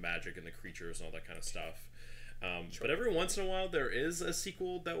science, the magic, and the creatures and all that kind of stuff. But every once in a while, there is a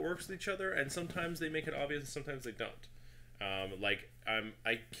sequel that works with each other, and sometimes they make it obvious, and sometimes they don't.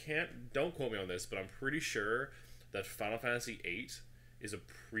 I can't. Don't quote me on this, but I'm pretty sure that Final Fantasy VIII is a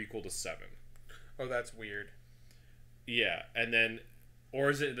prequel to 7. Oh, that's weird. Yeah, and then, or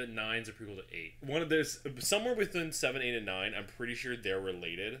is it that 9's a prequel to 8? One of there's somewhere within 7, 8, and 9. I'm pretty sure they're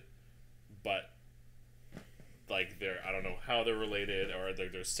related, but like I don't know how they're related, or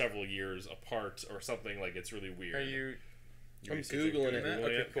they're several years apart, or something. Like it's really weird. Are you? I'm Googling it.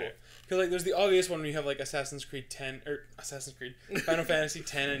 Okay, cool. Because like, there's the obvious one when you have like Assassin's Creed Final Fantasy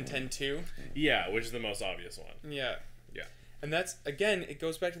 10 and 10-2. Yeah, which is the most obvious one. Yeah. Yeah. And that's, again, it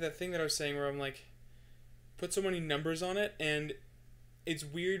goes back to that thing that I was saying where I'm like, put so many numbers on it, and it's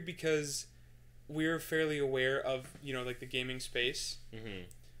weird because we're fairly aware of, like the gaming space,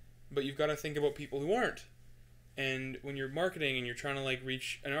 but you've got to think about people who aren't. And when you're marketing and you're trying to like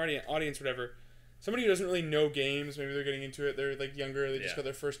reach an audience, whatever, somebody who doesn't really know games, maybe they're getting into it, they're like younger, they just got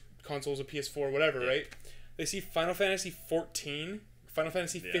their first consoles, a PS4, whatever, right? They see Final Fantasy 14, Final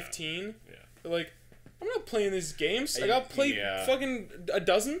Fantasy 15, they're like, I'm not playing these games. I got to play fucking a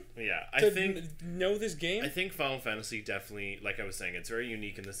dozen. Yeah, I think know this game. I think Final Fantasy definitely, like I was saying, it's very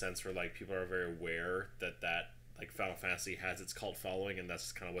unique in the sense where like people are very aware that like Final Fantasy has its cult following, and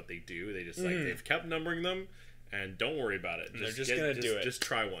that's kind of what they do. They just like they've kept numbering them, and don't worry about it. They're just gonna do it. Just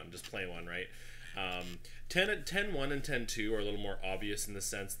try one. Just play one, right? 10-1 and 10-2 are a little more obvious in the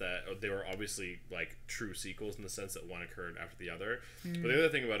sense that they were obviously like true sequels in the sense that one occurred after the other. But the other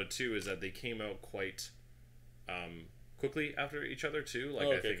thing about it too is that they came out quite quickly after each other too. Like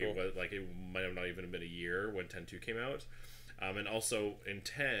I think it was like it might have not even been a year when 10-2 came out. And also in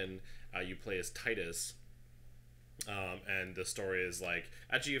 10, you play as Titus. And the story is like,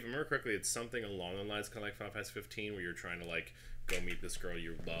 actually, if I remember correctly, it's something along the lines kind of like Final Fantasy 15, where you're trying to like go meet this girl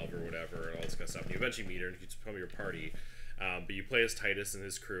you love or whatever, and all this kind of stuff. And you eventually meet her, and she's become your party. But you play as Titus and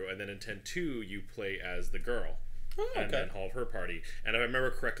his crew, and then in 10-2, you play as the girl. And then all of her party. And if I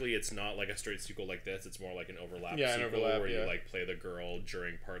remember correctly, it's not like a straight sequel like this. It's more like an overlap sequel where you like play the girl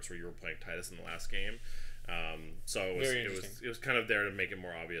during parts where you were playing Titus in the last game. So it was kind of there to make it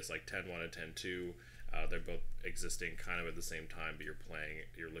more obvious, like 10-1 and 10-2. They're both existing kind of at the same time, but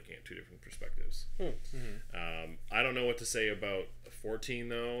you're looking at two different perspectives. I don't know what to say about 14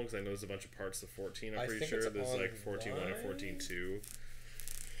 though, because I know there's a bunch of parts of 14. I'm pretty sure there's like 14.1 and 14.2.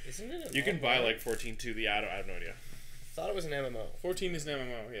 Isn't it? You can buy like 14.2. I have no idea. I thought it was an MMO. 14 is an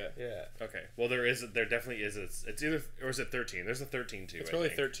MMO, yeah. Yeah. Okay. Well, there definitely is. It's either, or is it 13? There's a 13 too. It's probably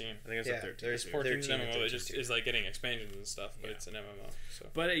 13. I think it's a 13. There's 14 is an MMO that just is like getting expansions and stuff, but it's an MMO. So.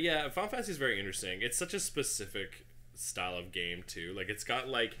 But yeah, Final Fantasy is very interesting. It's such a specific style of game too. Like it's got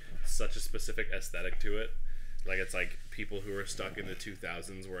like such a specific aesthetic to it. Like it's like people who are stuck in the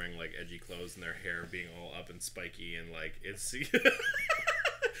 2000s wearing like edgy clothes and their hair being all up and spiky, and like it's.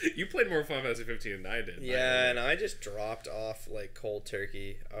 You played more Final Fantasy 15 than I did. Yeah, and I just dropped off like cold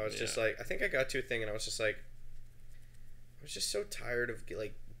turkey. I was just like, I think I got to a thing, and I was just like, I was just so tired of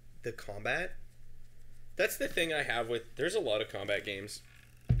like the combat. That's the thing I have with. There's a lot of combat games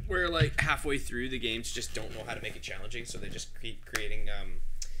where like halfway through the games just don't know how to make it challenging, so they just keep creating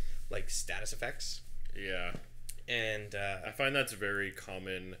like status effects. Yeah, and I find that's very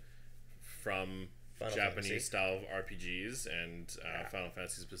common from Final Japanese Fantasy style of RPGs and Final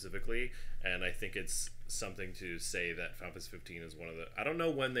Fantasy specifically, and I think it's something to say that Final Fantasy 15 is one of the. I don't know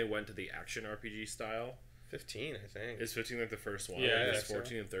when they went to the action RPG style. 15, I think. Is 15 like the first one? Yeah, Is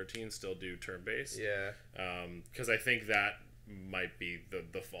 14 and 13 still do turn based? Yeah. Because I think that might be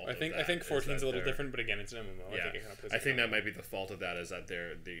the fault. I think 14 is a little different, but again, it's an MMO. Yeah, I think that might be the fault of that, is that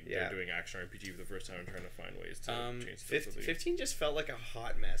they're doing action RPG for the first time and trying to find ways to change stuff. 15 just felt like a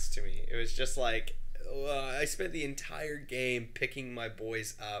hot mess to me. It was just like I spent the entire game picking my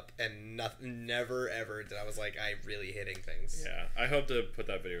boys up, and never ever did I was like I really hitting things. Yeah, I hope to put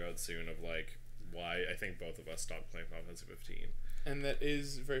that video out soon of like why I think both of us stopped playing Final Fantasy 15. And that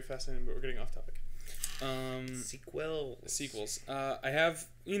is very fascinating, but we're getting off topic. Sequels. I have,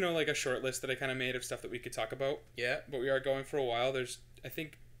 like a short list that I kind of made of stuff that we could talk about. Yeah. But we are going for a while. There's, I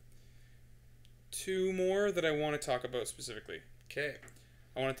think, 2 more that I want to talk about specifically. Okay.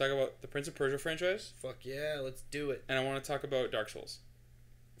 I want to talk about the Prince of Persia franchise. Fuck yeah, let's do it. And I want to talk about Dark Souls.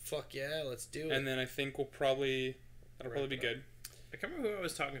 Fuck yeah, let's do it. And then I think that'll probably be good. I can't remember who I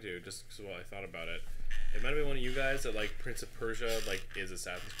was talking to, just because I thought about it. It might have been one of you guys that like Prince of Persia like is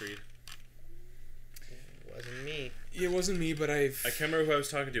Assassin's Creed. It wasn't me. It wasn't me, but I can't remember who I was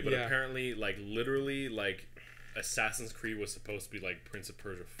talking to, but apparently like literally like Assassin's Creed was supposed to be like Prince of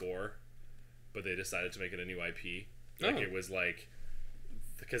Persia 4, but they decided to make it a new IP. Like it was like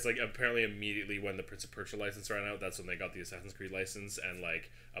because like apparently immediately when the Prince of Persia license ran out, that's when they got the Assassin's Creed license, and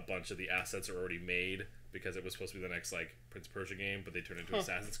like a bunch of the assets are already made because it was supposed to be the next like Prince of Persia game, but they turned into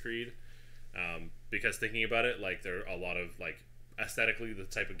Assassin's Creed. Because thinking about it, like there are a lot of like aesthetically the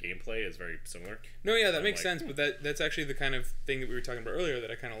type of gameplay is very similar. No, yeah, that makes like- sense, but that's actually the kind of thing that we were talking about earlier that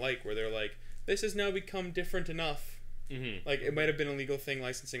I kind of like, where they're like, this has now become different enough. Mm-hmm. Like, it might have been a legal thing,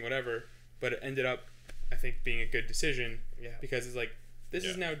 licensing, whatever, but it ended up, I think, being a good decision. Yeah. Because it's like, this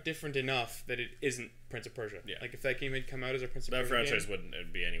is Yeah. now different enough that it isn't Prince of Persia. Yeah. Like, if that game had come out as a Prince of That Persia franchise game,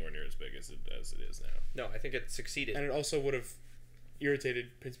 wouldn't be anywhere near as big as it is now. No, I think it succeeded. and it also would have irritated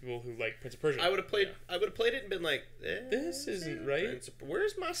people who like Prince of Persia. I would have played. I would have played it and been like, This isn't right."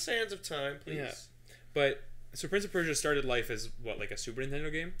 Where's my Sands of Time, please? Yeah. But, so Prince of Persia started life as, what, like a Super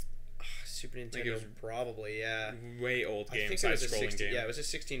Nintendo game? Super Nintendo, Like it was- probably, yeah. Way old I game, think it was a side-scrolling 16, game. yeah, it was a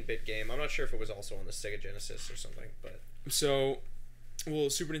 16-bit game. I'm not sure if it was also on the Sega Genesis or something, but So, well,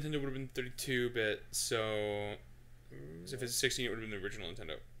 Super Nintendo would have been 32-bit, so if it's 16, it would have been the original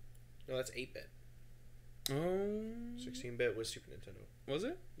Nintendo. no, that's 8-bit. Oh, 16-bit was Super Nintendo. was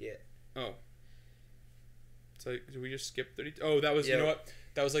it? Yeah. Oh. So, did we just skip 32? Oh, that was, Yeah. you know what?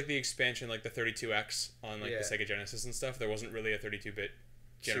 That was like the expansion, like the 32X on like Yeah. the Sega Genesis and stuff. There wasn't really a 32-bit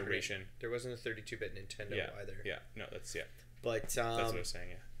generation. There wasn't a 32-bit Nintendo Yeah. either. Yeah, no, that's, yeah. But That's what I was saying,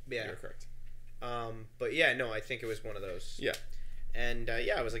 yeah. yeah. You're correct. But yeah, no, I think it was one of those. Yeah. And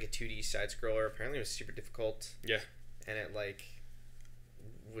yeah, it was like a 2D side scroller. Apparently, it was super difficult. Yeah. And it like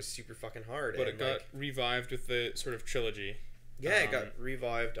was super fucking hard. But and, it got like, revived with the sort of trilogy. yeah, it got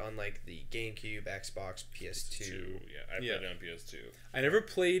revived on like the GameCube, Xbox, PS2. Yeah, I played it on PS2. I never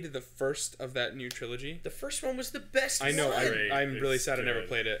played the first of that new trilogy. The first one was the best. I know, one. Great. I'm really It's sad I never good.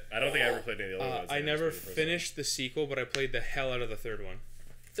 played it. I don't think I ever played any of the other ones. I just never played the first one. finished the sequel, but I played the hell out of the third one.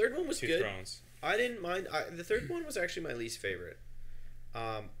 Third one was Two good. Thrones. I didn't mind. The third one was actually my least favorite.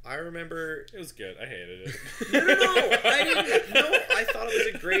 I remember. It was good. I hated it. No, I didn't. No, I thought it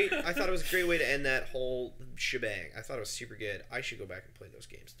was a great. I thought it was a great way to end that whole shebang. I thought it was super good. I should go back and play those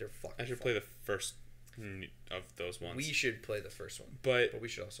games. They're fucking. I should fun. play the first of those ones. We should play the first one, But but we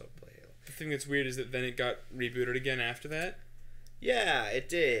should also play Halo. the thing that's weird is that then it got rebooted again after that. Yeah, it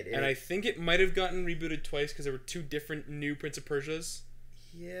did. And I think it might have gotten rebooted twice because there were two different new Prince of Persias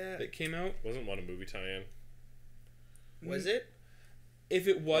yeah. that came out. Wasn't one a movie tie-in? Was it? If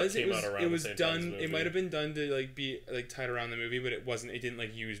it was, came it was out around it the was same time as done. the It movie. might have been done to like be like tied around the movie, but it wasn't. It didn't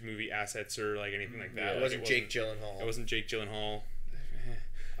like use movie assets or like anything like that. Yeah, It Like, wasn't Jake Gyllenhaal. It wasn't Jake Gyllenhaal.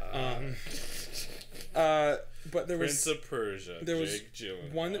 Uh, But there Prince was of Persia. there was Jake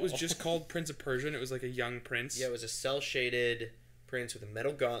Gyllenhaal. one that was just called Prince of Persia, and it was like a young prince. Yeah, it was a cell-shaded prince with a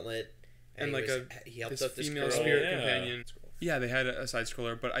metal gauntlet, And he like was, he helped this out this female girl. spirit yeah. companion. Yeah, they had a side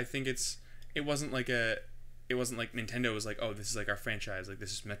scroller, but I think it wasn't like Nintendo was like, oh, this is like our franchise, like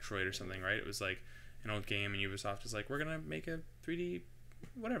this is Metroid or something, right? It was like an old game, and Ubisoft was like, we're gonna make a 3D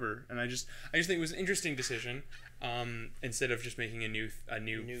whatever, and I just think it was an interesting decision, instead of just making a new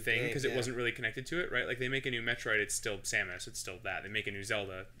New thing, game, because yeah. it wasn't really connected to it, right? Like they make a new Metroid, it's still Samus, it's still that. They make a new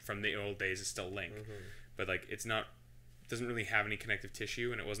Zelda from the old days, it's still Link, but like it's not, doesn't really have any connective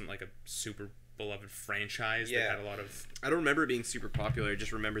tissue, and it wasn't like a super beloved franchise Yeah. that had a lot of. I don't remember it being super popular. I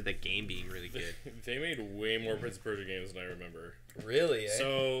just remember that game being really good. They made way more Prince of Persia games than I remember. Really? Eh?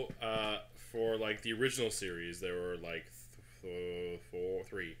 So, for like the original series, there were like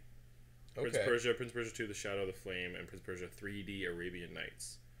three. Prince of Persia, Prince of Persia 2, The Shadow of the Flame, and Prince of Persia 3D Arabian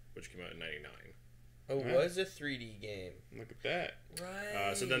Nights, which came out in '99. Oh, it was a 3D game. Look at that.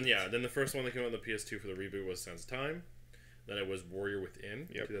 Right. So then the first one that came out on the PS2 for the reboot was Sands of Time. Then it was Warrior Within,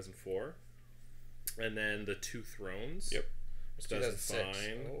 Yep. 2004. And then the Two Thrones, Yep. 2005,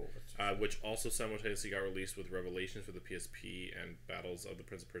 Oh, which also simultaneously got released with Revelations for the PSP and Battles of the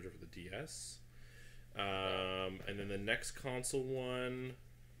Prince of Persia for the DS. And then the next console one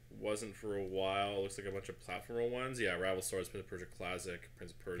wasn't for a while. It looks like a bunch of platformer ones. Yeah, Rival Swords, Prince of Persia Classic,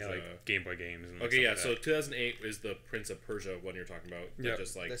 Prince of Persia. Yeah, like Game Boy games. And Okay, yeah. stuff So like 2008 is the Prince of Persia one you're talking about. Yep.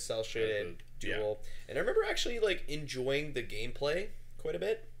 Just like the cell shaded yeah. duel. And I remember actually like enjoying the gameplay quite a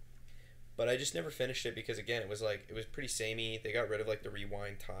bit, but I just never finished it because again it was pretty samey. They got rid of like the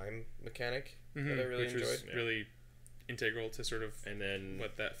rewind time mechanic that. that I really which enjoyed. was Yeah. really integral to sort of and then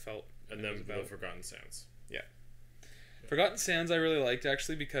what that felt. and it then was the about. Forgotten Sands. Forgotten Sands I really liked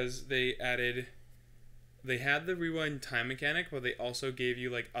actually because they had the rewind time mechanic, but they also gave you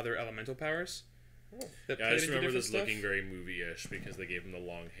like other elemental powers. That Yeah, I played just into remember different this stuff. looking very movie-ish because they gave him the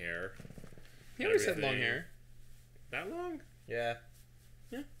long hair. He always had long everything. hair. That long? Yeah.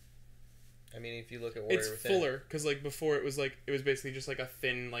 Yeah. I mean, if you look at Warrior It's Within, fuller because like before it was basically just like a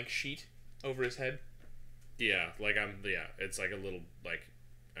thin like sheet over his head. Yeah, like it's like a little like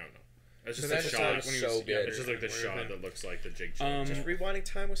I don't know. It's So just a that shot. was when he so was- yeah, good. It's just like the Where shot then- that looks like the jig Just rewinding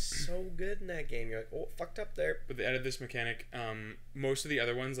time was so good in that game. You're like, oh, fucked up there. But they added this mechanic. Most of the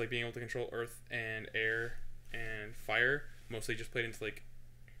other ones, like being able to control earth and air and fire, mostly just played into like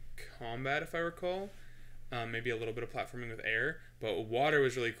combat, if I recall. Maybe a little bit of platforming with air, but water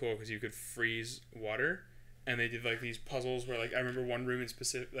was really cool because you could freeze water, and they did like these puzzles where like I remember one room in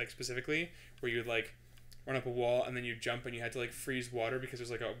specifically where you would like run up a wall and then you'd jump and you had to like freeze water because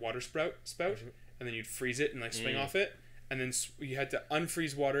there's like a water spout, and then you'd freeze it and like swing off it, and then you had to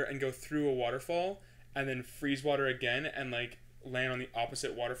unfreeze water and go through a waterfall and then freeze water again and like land on the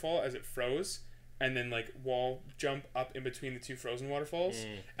opposite waterfall as it froze, and then like wall jump up in between the two frozen waterfalls.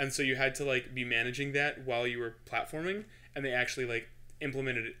 And so you had to like be managing that while you were platforming, and they actually like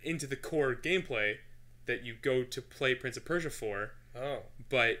implemented it into the core gameplay that you go to play Prince of Persia for, Oh,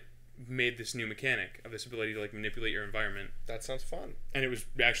 but made this new mechanic of this ability to like manipulate your environment. that sounds fun. And it was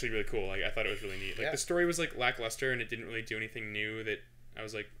actually really cool. Like I thought it was really neat. Like Yeah. the story was like lackluster and it didn't really do anything new that I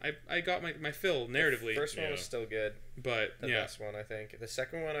was like I got my fill narratively. First one was Yeah. still good. But The yeah. best one, I think. The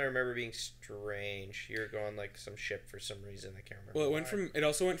second one, I remember being strange. You're going like some ship for some reason. I can't remember. Well, why. it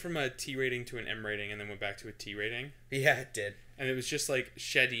also went from a T rating to an M rating and then went back to a T rating. Yeah, it did. And it was just like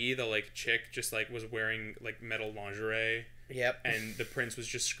Shadi, the like chick, just like was wearing like metal lingerie, Yep. and the prince was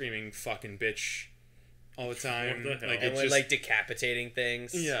just screaming "fucking bitch" all the time. What the hell? Like and it we're just like decapitating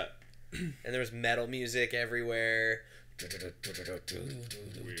things. yeah, And there was metal music everywhere.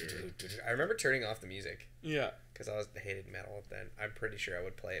 I remember turning off the music yeah, because I hated metal then. I'm pretty sure I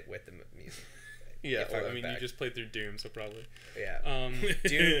would play it with the music. yeah. If I Well, I went mean, back. you just played through Doom, so probably. Yeah.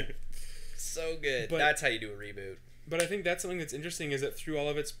 Dude, so good. But- That's how you do a reboot. But I think that's something that's interesting is that through all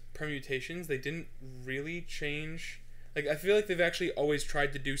of its permutations, they didn't really change. Like I feel like they've actually always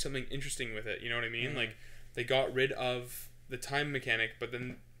tried to do something interesting with it. You know what I mean? Like they got rid of the time mechanic, but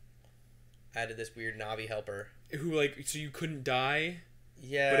then Added this weird Navi helper. who like so you couldn't die.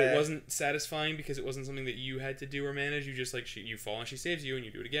 Yeah. But it wasn't satisfying because it wasn't something that you had to do or manage. You just like you fall and she saves you and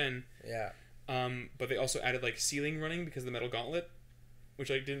you do it again. Yeah. But they also added like ceiling running because of the metal gauntlet, which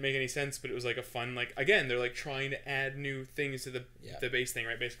like didn't make any sense. But it was like a fun like again they're like trying to add new things to the base thing,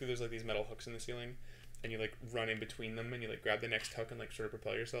 right? Basically, there's like these metal hooks in the ceiling, and you like run in between them and you like grab the next hook and like sort of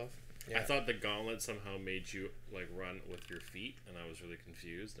propel yourself. Yeah. I thought the gauntlet somehow made you like run with your feet, and I was really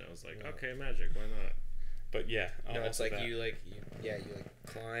confused. And I was like, okay, magic, why not? But yeah, No, it's also like that. you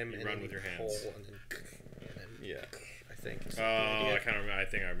climb You and run then with your pull hands. and then Yeah. I think. is Oh, the idea. I kind of remember. I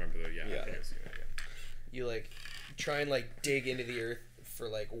think I remember the Yeah. Okay, I see that, yeah. You like try and like dig into the earth for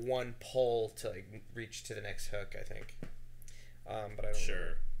like one pull to like reach to the next hook. I think. But I don't. Sure.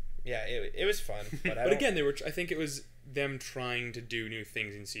 remember. Yeah, it was fun, but I But don't, again, they were. I think it was them trying to do new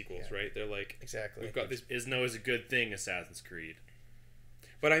things in sequels, Yeah. right? They're like, exactly. we've got this. Is no is a good thing. Assassin's Creed.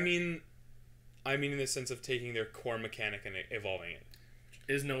 But I mean in the sense of taking their core mechanic and evolving it.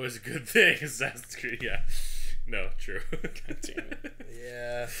 Is no is a good thing. Assassin's Creed. Yeah. No, true. God damn it.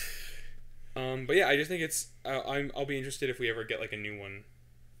 Yeah. But yeah, I just think it's. I'll be interested if we ever get like a new one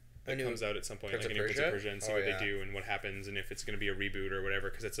A that new comes out at some point, Prince like a of new Prince of Persia? Persia, and see Oh, what yeah. they do and what happens, and if it's going to be a reboot or whatever.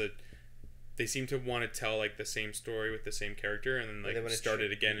 Because they seem to want to tell like the same story with the same character, and then they like wanna start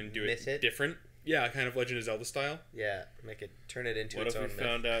it again and do myth it it? different. Yeah, kind of Legend of Zelda style. Yeah, turn it into What its if we own myth.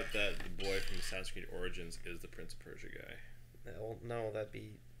 found out that the boy from Assassin's Creed Origins is the Prince of Persia guy? No, that'd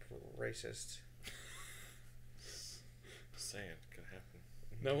be racist. Just saying, could happen.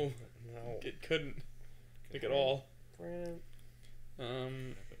 No, No. it couldn't. Like at all. Brent,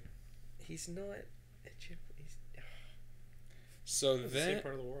 Um. he's not Egypt. He's So It's the same that.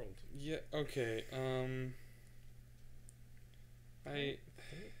 part of the world. Yeah. Okay.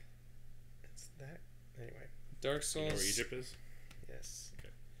 it's that anyway. Dark Do you know Souls. where Egypt is? Yes.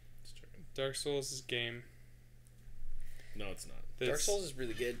 Just checking. Dark Souls is a game. No, it's not. That's Dark Souls is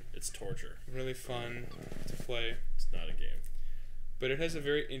really good. It's torture. really fun to play. It's not a game. But it has a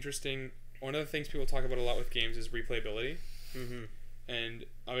very interesting. One of the things people talk about a lot with games is replayability. Mm-hmm. And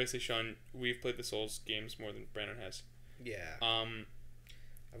obviously, Sean, we've played the Souls games more than Brandon has. Yeah.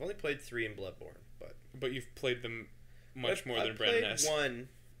 I've only played 3 in Bloodborne, but you've played them much more I've than Brandon played has. 1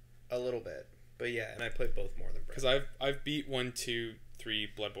 a little bit, but yeah, and I played both more than Because Brandon. I've beat 1, 2, 3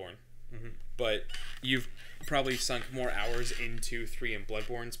 Bloodborne. Mhm. But you've probably sunk more hours into 3 and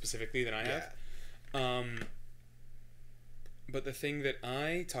Bloodborne specifically than I have. Yeah. But the thing that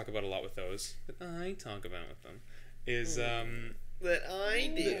I talk about a lot with those, is That I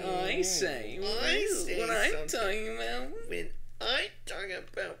do. that I say when I'm talking about when I talk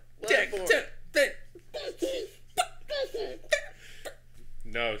about Bloodborne.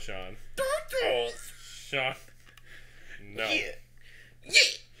 No, Sean. Sean. No. Yeah. Yeah.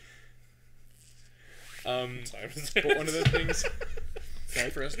 Time is But one of the things Time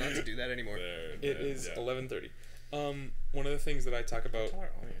for us not to do that anymore. it is yeah. 11:30. One of the things that I talk about Tell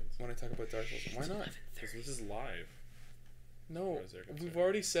our audience. when I talk about Dark Souls, why not? This is live. No, Or is there we've concern?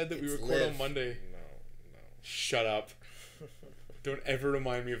 already said that we It's record on live. Monday. No. Shut up! Don't ever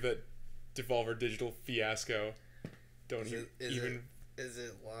remind me of that Devolver Digital fiasco. Don't Is you it- even. Is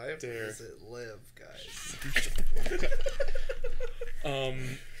it live? Dare. Is it live, guys?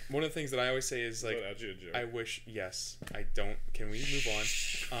 One of the things that I always say is like, But actually a joke. I wish. Yes, I don't. Can we move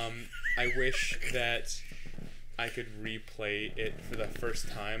on? I wish that I could replay it for the first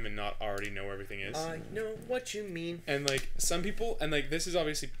time and not already know where everything is. I know what you mean. And like some people, and like this is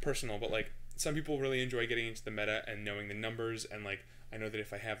obviously personal, but like some people really enjoy getting into the meta and knowing the numbers, and like I know that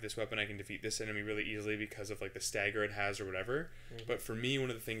if I have this weapon I can defeat this enemy really easily because of like the stagger it has or whatever. But for me, one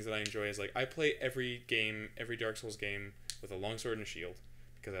of the things that I enjoy is like I play every Dark Souls game with a longsword and a shield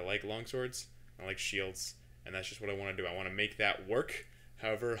because I like longswords, I like shields, and that's just what I want to do. I want to make that work,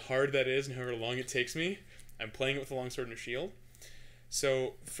 however hard that is and however long it takes me. I'm playing it with a longsword and a shield.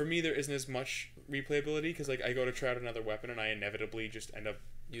 So for me, there isn't as much replayability because like I go to try out another weapon and I inevitably just end up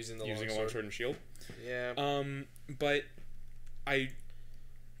Using the using a longsword. longsword and shield. Yeah. But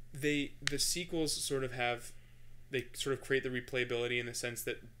the sequels sort of create the replayability in the sense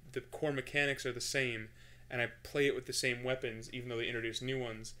that the core mechanics are the same, and I play it with the same weapons even though they introduce new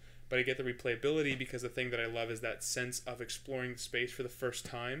ones. But I get the replayability because the thing that I love is that sense of exploring the space for the first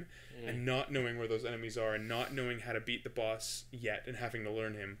time and not knowing where those enemies are and not knowing how to beat the boss yet and having to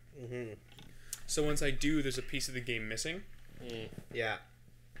learn him. Mm-hmm. So once I do, there's a piece of the game missing. Yeah.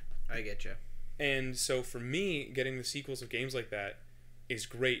 I get you. And so for me, getting the sequels of games like that is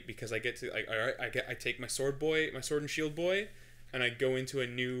great because I get to I take my sword and shield boy, and I go into a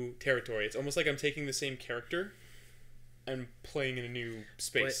new territory. It's almost like I'm taking the same character and playing in a new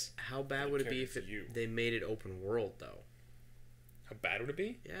space. But how bad would it be if they made it open world, though? How bad would it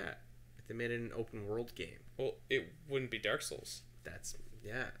be? Yeah. If they made it an open world game. Well, it wouldn't be Dark Souls.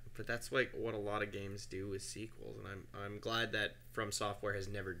 But that's like what a lot of games do with sequels, and I'm glad that From Software has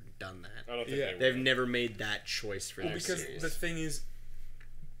never done that. I don't think Yeah. They've never made that choice for their Because series. the thing is,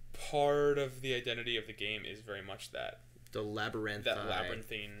 part of the identity of the game is very much that The labyrinth.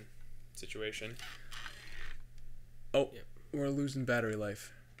 labyrinthine situation. Oh, Yep. we're losing battery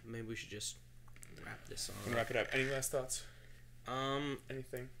life. Maybe we should just wrap this And on. wrap it up. Any last thoughts? Um,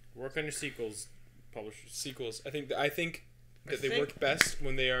 Anything? Work on your sequels, publishers. Sequels. I think that they think- work best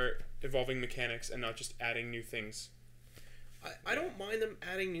when they are evolving mechanics and not just adding new things. I don't mind them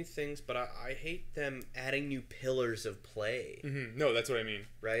adding new things, but I hate them adding new pillars of play. Mm-hmm. No, that's what I mean.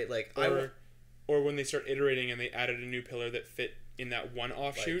 Right? Like Or when they start iterating and they added a new pillar that fit in that one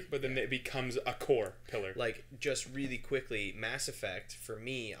offshoot, but then it becomes a core pillar. like just really quickly, Mass Effect for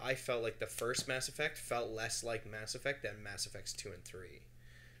me, I felt like the first Mass Effect felt less like Mass Effect than Mass Effects 2 and 3.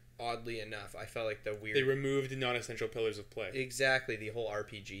 Oddly enough, I felt like the weird. They removed non-essential pillars of play. Exactly, the whole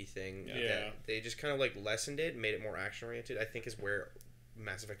RPG thing. Yeah. that They just kind of like lessened it, made it more action oriented. I think is where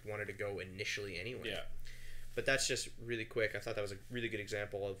Mass Effect wanted to go initially anyway. Yeah. But that's just really quick. I thought that was a really good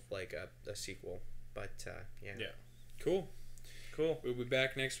example of like a sequel. But yeah. Yeah. Cool. We'll be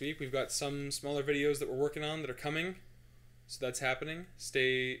back next week. We've got some smaller videos that we're working on that are coming. So that's happening.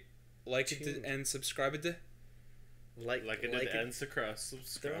 Stay liked Tuned. and subscribed. Like Like it did and subscribe.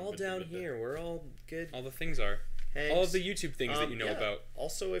 They're all down here. We're all good. All the things are. Hanks. All of the YouTube things that you know yeah. about.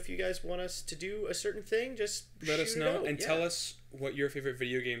 Also, if you guys want us to do a certain thing, just Let us shoot it know out. and Yeah. tell us what your favorite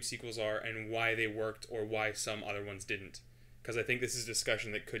video game sequels are and why they worked or why some other ones didn't. Because I think this is a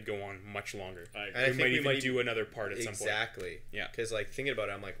discussion that could go on much longer. And I We think might even do another part at some point. Exactly. Yeah. Because like thinking about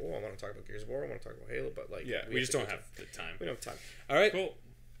it, I'm like, oh, I want to talk about Gears of War. I want to talk about Halo, but like, Yeah, we just don't have the time. We don't have time. All right. Cool.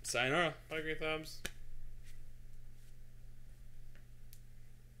 Sayonara. Bye, Grey Thumbs.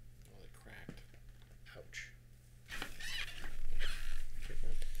 Oh, they cracked. Ouch.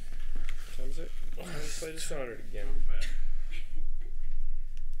 Time's it? I just started again. Not bad.